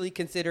potentially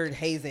considered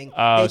hazing,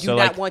 they do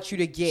not want you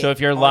to get. So if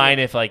you're lying,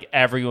 if like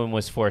everyone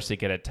was forced to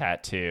get a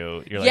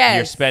tattoo, you're like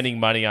you're spending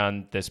money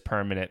on this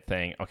permanent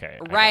thing. Okay,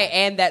 right,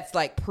 and that's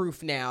like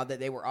proof now that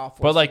they were all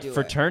forced. But like to do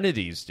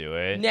fraternities do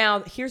it.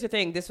 Now, here's the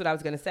thing. This is what I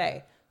was gonna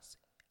say.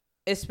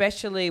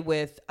 Especially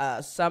with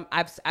some,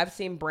 I've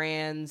seen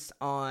brands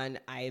on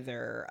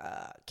either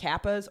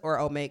Kappas or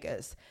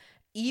Omegas.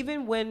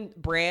 Even when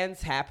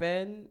brands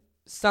happen,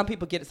 some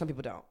people get it, some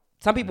people don't.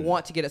 Some people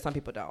want to get it, some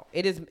people don't.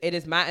 It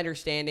is my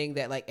understanding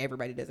that like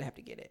everybody doesn't have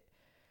to get it.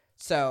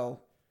 So,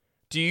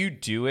 do you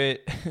do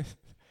it?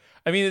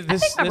 I mean, I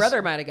think my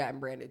brother might have gotten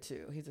branded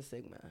too. He's a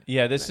Sigma.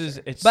 Yeah,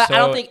 but I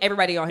don't think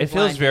everybody on his it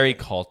feels line very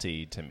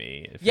culty to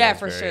me. Yeah,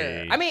 for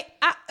sure. I mean,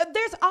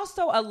 there's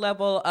also a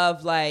level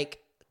of like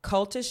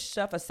cultish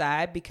stuff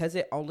aside, because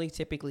it only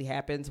typically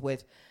happens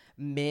with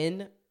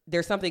men.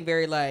 There's something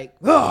very like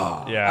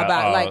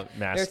about like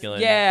masculine.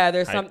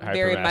 There's something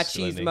very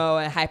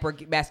machismo and hyper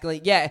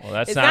masculine. Yeah, well,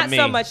 that's it's not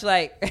so me. much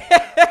like.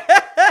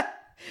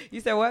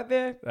 You said what,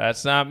 Ben?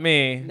 That's not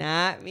me.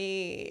 Not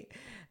me.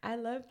 I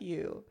love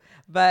you,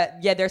 but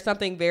yeah, there's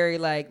something very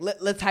like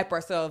let's hype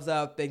ourselves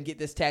up and get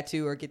this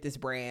tattoo or get this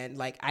brand.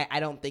 Like I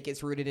don't think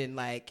it's rooted in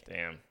like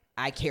damn.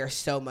 I care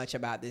so much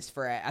about this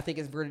frat. I think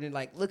it's rooted in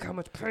like, look how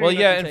much pain. Well,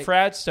 yeah, and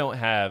frats don't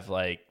have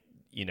like,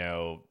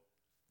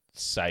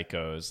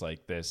 psychos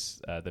like this,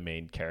 the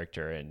main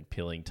character in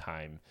Peeling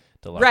Time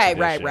Deluxe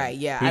Edition, right.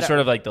 Yeah, who's sort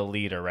of like the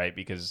leader, right?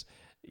 Because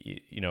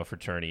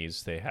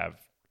fraternities, they have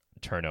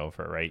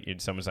turnover,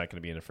 right? Someone's not going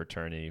to be in a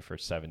fraternity for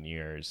 7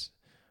 years.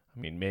 I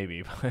mean,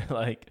 maybe, but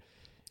like,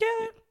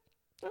 yeah.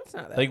 That's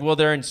not that. Like, well,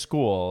 they're in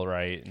school,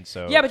 right? And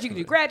so yeah, but you can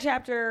do grad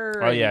chapter.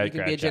 Oh yeah, you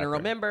can be a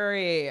general member.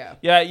 Yeah.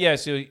 Yeah.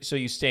 So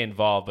you stay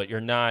involved, but you're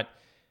not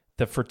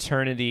the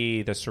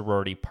fraternity, the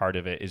sorority part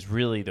of it is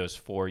really those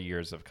 4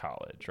 years of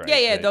college, right?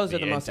 Yeah. Those are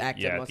the most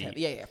active, most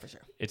heavy. Yeah, for sure.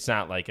 It's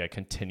not like a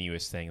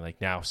continuous thing. Like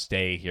now,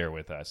 stay here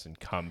with us and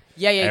come.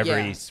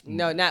 Yeah.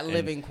 No, not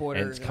living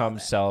quarters and come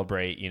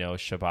celebrate,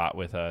 Shabbat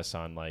with us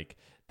on like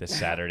this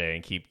Saturday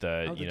and keep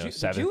the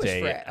Seventh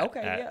Day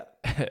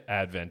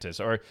Adventist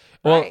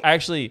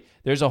actually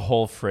there's a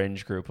whole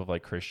fringe group of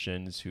like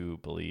Christians who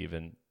believe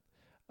in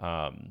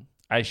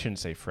I shouldn't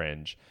say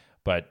fringe,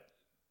 but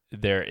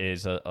there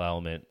is an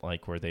element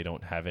like where they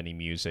don't have any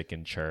music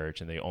in church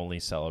and they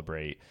only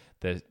celebrate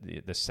the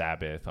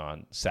Sabbath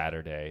on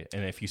Saturday,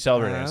 and if you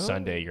celebrate on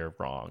Sunday you're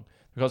wrong.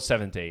 They're called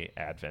Seventh Day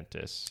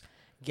Adventists.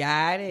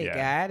 Got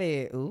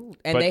it. Ooh.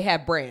 And they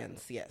have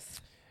brands. Yes.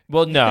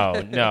 Well,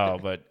 no,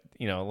 but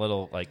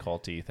little like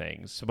culty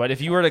things. But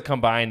if you were to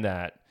combine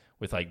that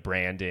with like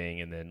branding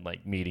and then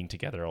like meeting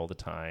together all the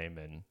time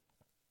and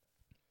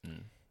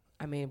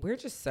I mean, we're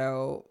just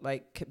so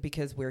like,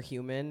 because we're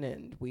human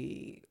and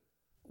we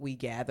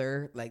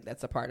gather, like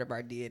that's a part of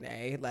our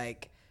DNA.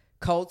 Like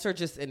cults are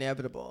just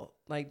inevitable.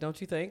 Like,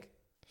 don't you think?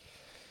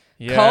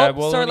 Yeah,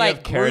 cults are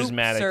like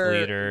charismatic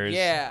leaders.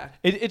 Yeah.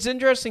 It's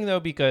interesting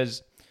though,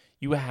 because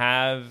you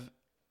have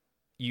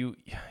You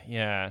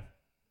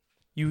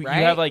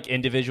have like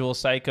individual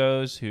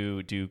psychos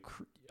who do,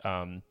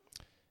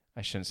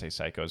 I shouldn't say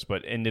psychos,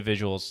 but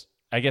individuals.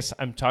 I guess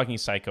I'm talking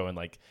psycho in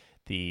like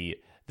the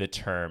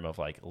term of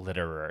like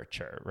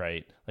literature,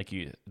 right? Like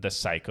the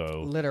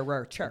psycho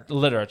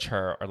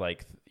literature, or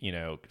like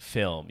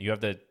film. You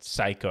have the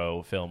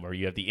psycho film, or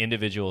you have the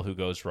individual who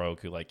goes rogue,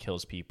 who like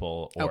kills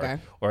people,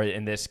 or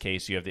in this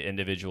case, you have the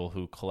individual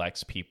who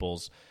collects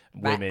people's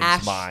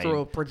women's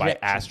mind by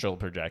astral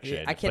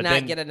projection. Yeah, I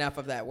cannot get enough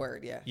of that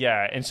word.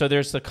 Yeah. And so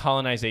there's the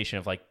colonization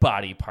of like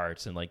body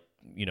parts and like,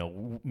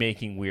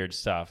 making weird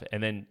stuff.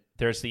 And then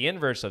there's the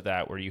inverse of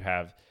that, where you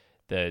have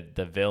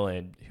the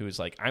villain who is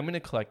like, I'm going to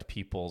collect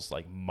people's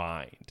like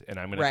mind, and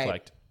I'm going to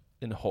collect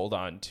and hold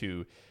on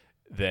to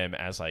them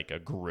as like a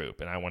group,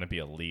 and I want to be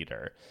a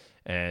leader.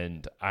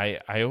 And I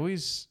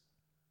always,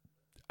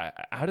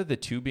 out of the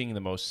two being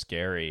the most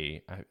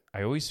scary,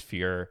 I always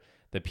fear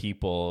the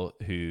people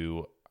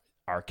who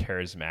are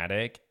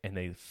charismatic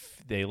and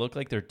they look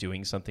like they're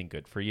doing something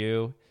good for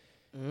you.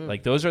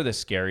 Like those are the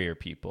scarier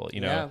people,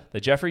 the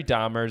Jeffrey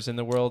Dahmers in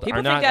the world people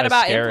are not think that as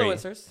about scary.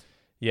 Influencers.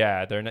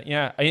 Yeah, they're not.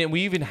 Yeah, I mean,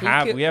 we have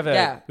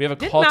a Didn't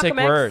cultic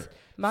word,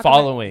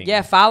 following.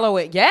 Yeah,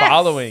 following. Yes,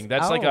 following.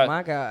 That's like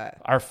my God.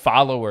 Our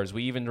followers.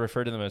 We even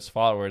refer to them as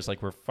followers,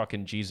 like we're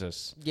fucking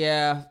Jesus.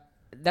 Yeah,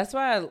 That's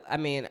why I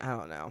mean, I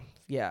don't know.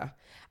 Yeah.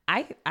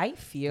 I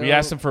feel we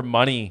asked them for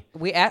money.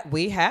 They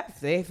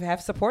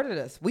have supported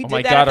us. We did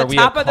my that God, at are the we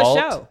top a of the cult?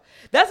 show.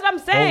 That's what I'm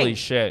saying. Holy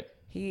shit.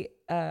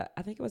 I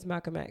think it was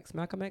Malcolm X.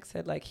 Malcolm X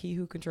said, like, he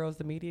who controls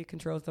the media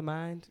controls the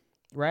mind,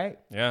 right?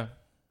 Yeah.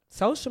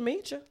 Social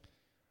media.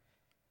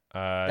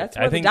 That's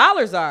I where think the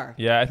dollars are.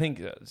 Yeah, I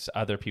think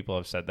other people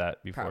have said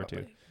that before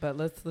Probably. too. But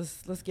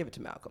let's give it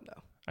to Malcolm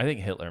though. I think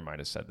Hitler might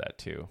have said that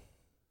too.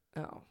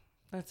 Oh,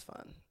 that's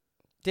fun.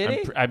 Did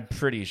he? I'm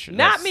pretty sure.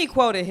 Not me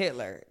quoting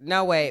Hitler.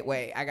 No,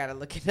 wait. I gotta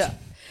look it up.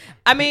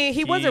 I mean,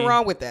 he wasn't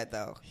wrong with that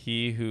though.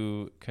 He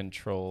who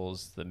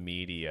controls the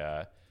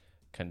media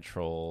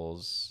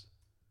controls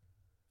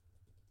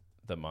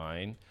the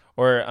mind.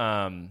 Or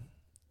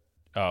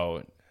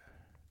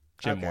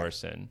Jim Okay.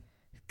 Morrison.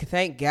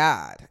 Thank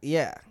God.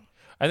 Yeah.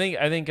 I think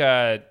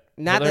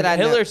Not Hitler, that I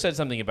know. Hitler said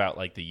something about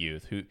like the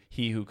youth.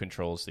 He who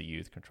controls the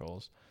youth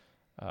controls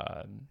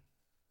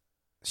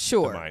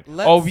Sure. the mind.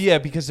 Let's- Oh yeah,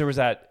 because there was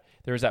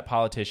that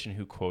politician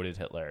who quoted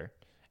Hitler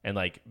and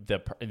like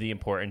the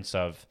importance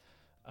of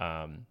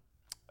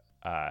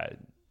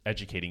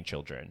educating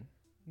children.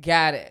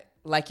 Got it.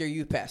 Like your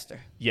youth pastor.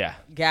 Yeah.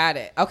 Got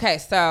it. Okay,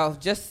 so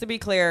just to be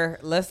clear,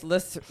 let's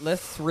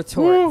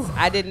retort.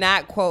 I did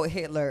not quote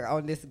Hitler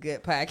on this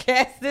good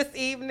podcast this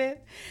evening.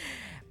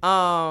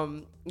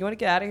 You want to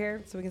get out of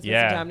here so we can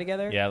spend some time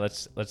together? Yeah,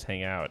 let's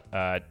hang out.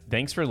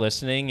 Thanks for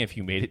listening. If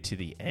you made it to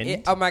the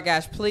end, Oh my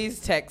gosh, please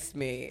text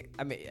me.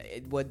 I mean,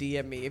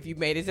 DM me if you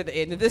made it to the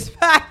end of this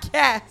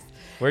podcast.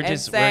 we're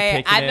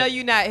Say, kicking I know it.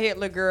 you're not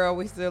Hitler, girl.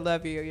 We still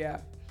love you. Yeah,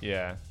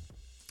 Yeah.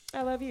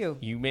 I love you.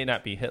 You may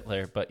not be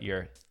Hitler, but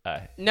you're.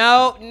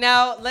 No,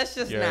 let's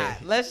just You're-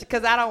 not.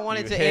 Because I don't want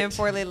it you to hit- end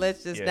poorly.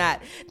 Let's just Yeah.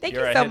 not. Thank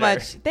You're you a so hitter.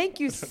 much. Thank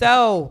you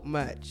so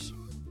much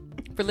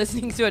for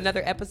listening to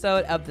another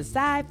episode of the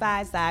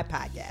Sci-Fi Side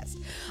Podcast.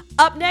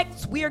 Up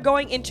next, we are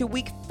going into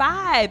week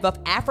 5 of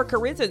Africa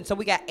Risen. So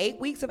we got 8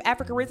 weeks of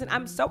Africa Risen.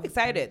 I'm so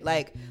excited.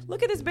 Like,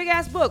 look at this big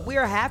ass book. We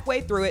are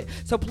halfway through it.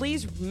 So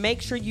please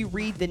make sure you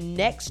read the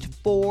next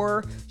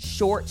 4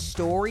 short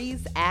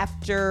stories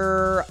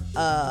after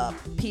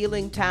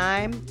Peeling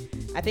Time.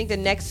 I think the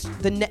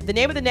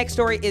name of the next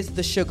story is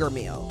The Sugar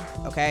Mill.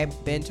 Okay,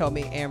 Ben told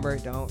me, Amber,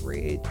 don't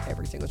read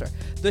every single story.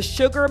 The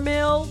Sugar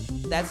Mill,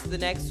 that's the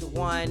next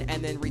one,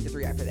 and then read the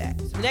 3 after that.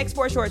 So the next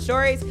 4 short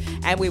stories,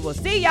 and we will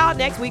see y'all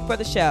next week for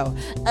the show.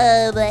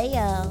 Bye,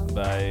 y'all.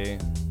 Bye.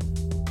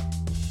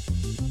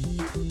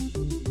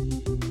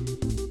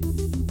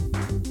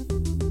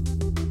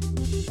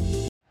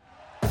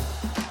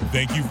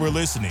 Thank you for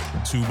listening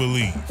to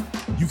Believe.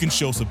 You can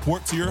show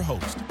support to your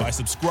host by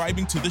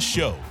subscribing to the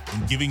show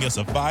and giving us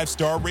a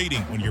 5-star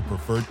rating on your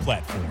preferred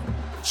platform.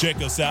 Check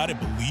us out at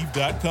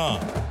Believe.com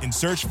and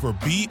search for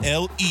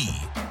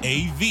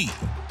BLEAV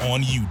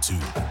on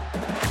YouTube.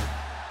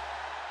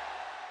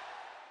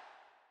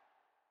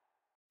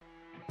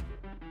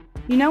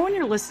 You know when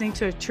you're listening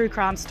to a true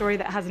crime story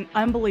that has an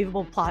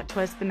unbelievable plot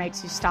twist that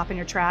makes you stop in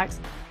your tracks?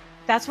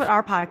 That's what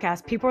our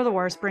podcast, People Are the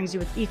Worst, brings you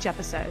with each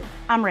episode.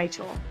 I'm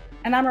Rachel.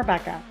 And I'm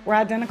Rebecca. We're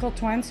identical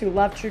twins who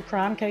love true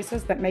crime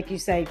cases that make you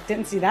say,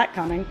 didn't see that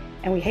coming,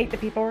 and we hate the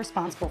people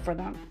responsible for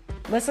them.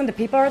 Listen to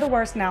People Are the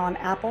Worst now on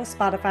Apple,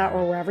 Spotify,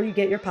 or wherever you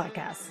get your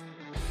podcasts.